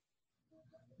waiting.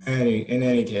 In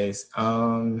any case,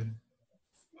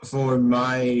 for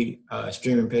my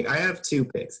streaming pick, I have 2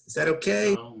 picks. Is that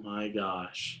okay? Oh my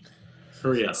gosh.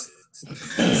 Hurry up.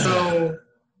 So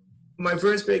my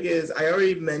first pick is, I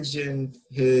already mentioned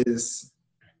his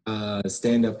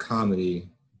stand-up comedy.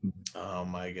 Oh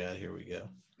my god, here we go.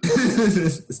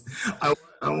 I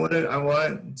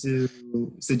want to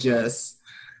suggest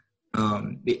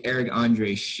the Eric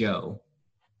Andre show,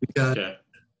 because Okay.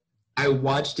 I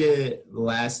watched it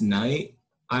last night.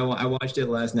 I watched it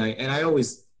last night, and I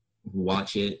always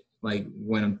watch it like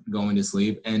when I'm going to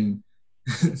sleep, and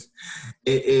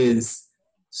it is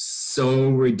so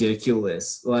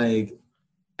ridiculous. Like,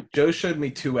 Joe showed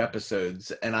me 2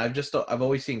 episodes, and I've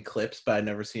always seen clips, but I've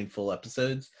never seen full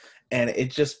episodes, and it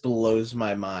just blows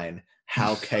my mind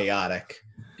how chaotic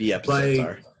the episodes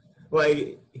are.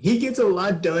 Like, he gets a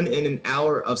lot done in an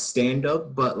hour of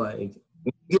stand-up, but like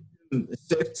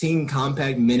 15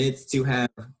 compact minutes to have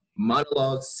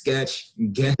monologue, sketch,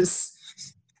 guess,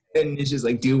 and it's just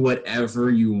like, do whatever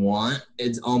you want.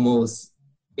 It's almost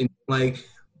like,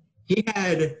 he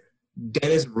had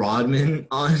Dennis Rodman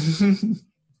on.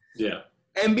 Yeah.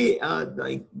 NBA,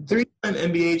 like 3-time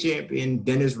NBA champion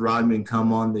Dennis Rodman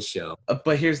come on the show.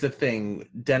 But here's the thing,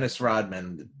 Dennis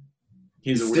Rodman.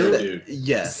 He's a Still- weird dude.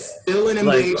 Yes, Still an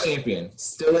NBA Like- champion.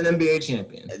 Still an NBA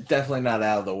champion. definitely not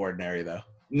out of the ordinary though.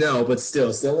 No, but still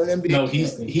an NBA No,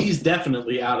 champion. he's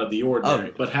definitely out of the ordinary,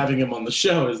 Oh. but having him on the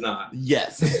show is not.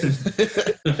 Yes.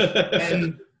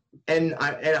 and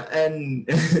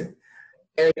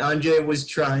Eric Andre was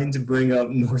trying to bring up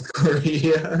North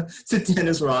Korea to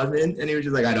Dennis Rodman, and he was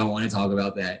just like, I don't want to talk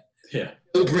about that. Yeah.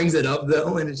 He brings it up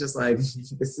though, and it's just like,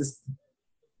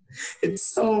 it's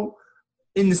so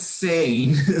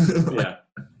insane. Yeah.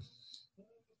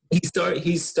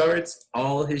 He starts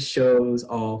all his shows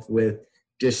off with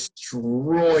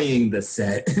destroying the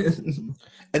set.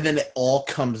 And then it all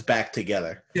comes back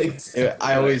together.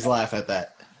 I always laugh at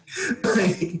that.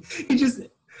 Like, he just,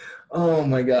 oh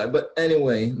my god. But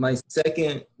anyway, my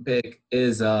second pick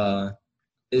is the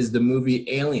movie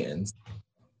Aliens.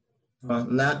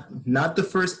 Not the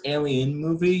first Alien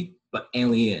movie, but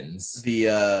Aliens.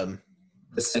 The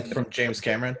second. from James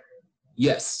Cameron.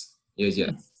 Yes.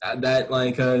 That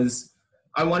like, cause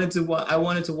I wanted to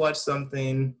watch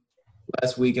something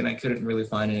last week, and I couldn't really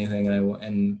find anything,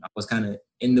 and I was kind of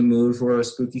in the mood for a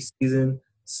spooky season,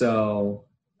 so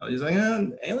I was just like,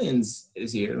 Aliens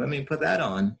is here. Let me put that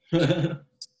on.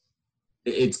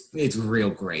 It's real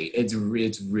great. It's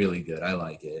really good. I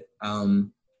like it.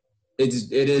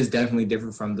 It is definitely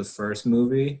different from the first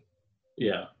movie.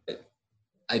 Yeah.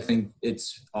 I think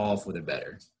it's all for the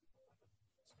better.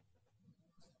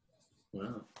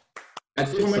 Wow.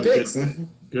 That's it for my Some picks.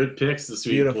 Good picks this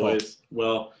week, Beautiful. boys.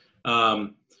 Well,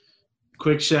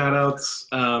 quick shout outs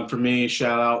for me.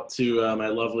 Shout out to my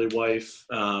lovely wife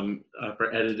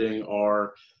for editing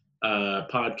our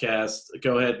podcast.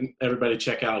 Go ahead and everybody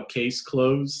check out Case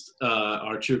Closed,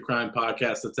 our true crime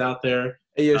podcast that's out there.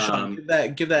 Hey, yo, Sean,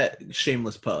 give that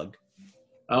shameless plug.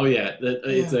 Oh yeah,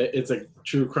 it's a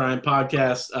true crime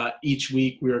podcast. Each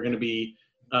week we are going to be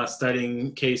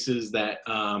studying cases that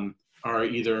are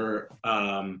either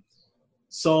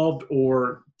solved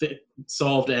or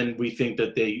solved, and we think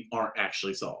that they aren't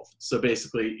actually solved. So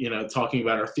basically, talking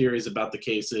about our theories about the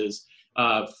cases.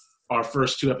 Our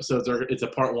first 2 episodes it's a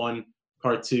part 1,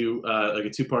 part 2, like a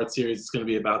 2-part series. It's going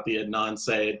to be about the Adnan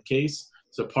Syed case.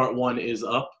 So part 1 is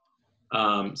up.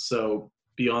 So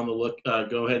be on the look.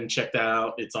 Go ahead and check that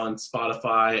out. It's on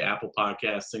Spotify, Apple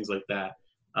Podcasts, things like that.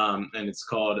 And it's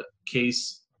called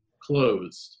Case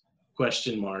Closed ?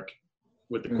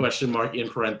 With the question mark in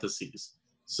parentheses.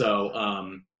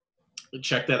 So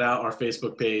check that out. Our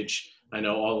Facebook page. I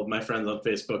know all of my friends on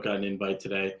Facebook got an invite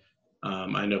today.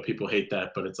 I know people hate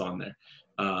that, but it's on there.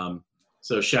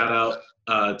 So shout out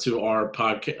to our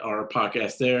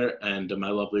podcast there, and my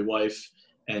lovely wife,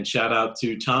 and shout out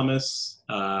to Thomas.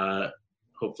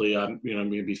 Hopefully, I'm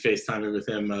going to be FaceTiming with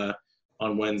him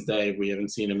on Wednesday. We haven't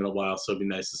seen him in a while, so it'd be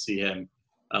nice to see him.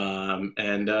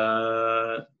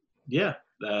 Yeah,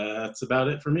 that's about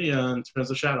it for me in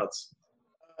terms of shout outs.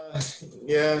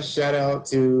 Yeah, shout out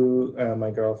to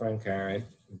my girlfriend Karen.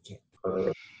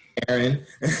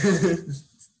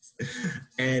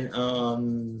 And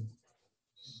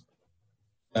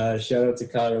shout out to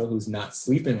Kyle, who's not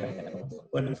sleeping right now.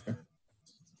 Whatever.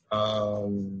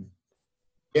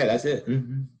 Yeah, that's it.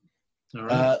 Mm-hmm. All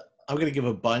right. I'm gonna give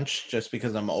a bunch just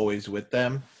because I'm always with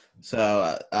them.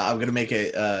 So I'm gonna make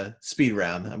a speed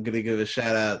round. I'm gonna give a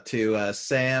shout out to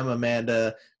Sam,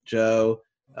 Amanda, Joe,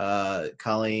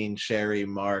 Colleen, Sherry,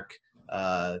 Mark,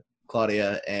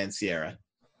 Claudia, and Sierra.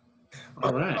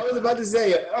 All right. I was about to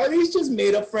say, are these just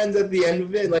made up friends at the end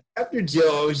of it? Like after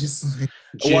Jill, I was just like,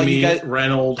 Jimmy, Well,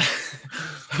 Reynolds,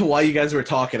 While you guys were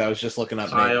talking, I was just looking up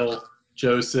names. Kyle,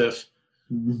 Joseph,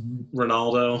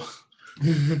 Ronaldo,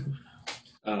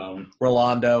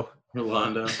 Rolando.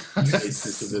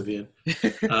 Sister Vivian.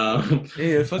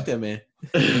 Yeah, fuck that man.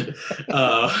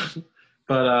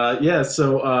 Yeah,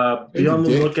 so be on the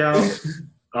lookout.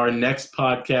 Our next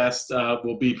podcast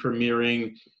will be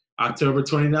premiering October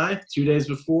 29th, 2 days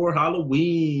before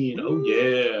Halloween. Oh,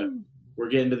 yeah. We're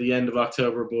getting to the end of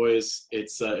October, boys.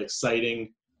 It's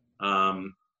exciting.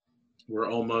 We're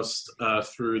almost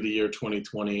through the year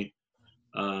 2020.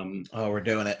 We're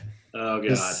doing it. Oh,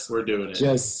 God. We're doing it.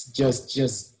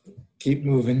 Just keep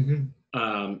moving.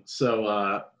 So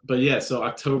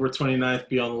October 29th,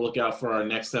 be on the lookout for our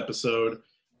next episode.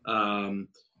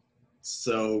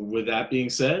 So with that being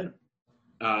said,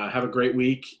 have a great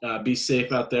week. Be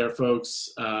safe out there, folks.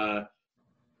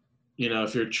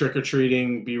 If you're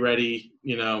trick-or-treating, be ready,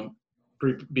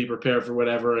 be prepared for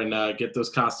whatever, and get those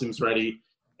costumes ready.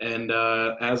 And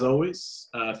as always,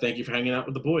 thank you for hanging out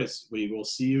with the boys. We will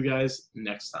see you guys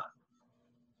next time.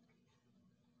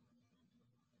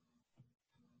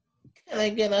 Can I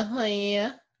get a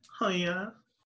hiya? Hiya.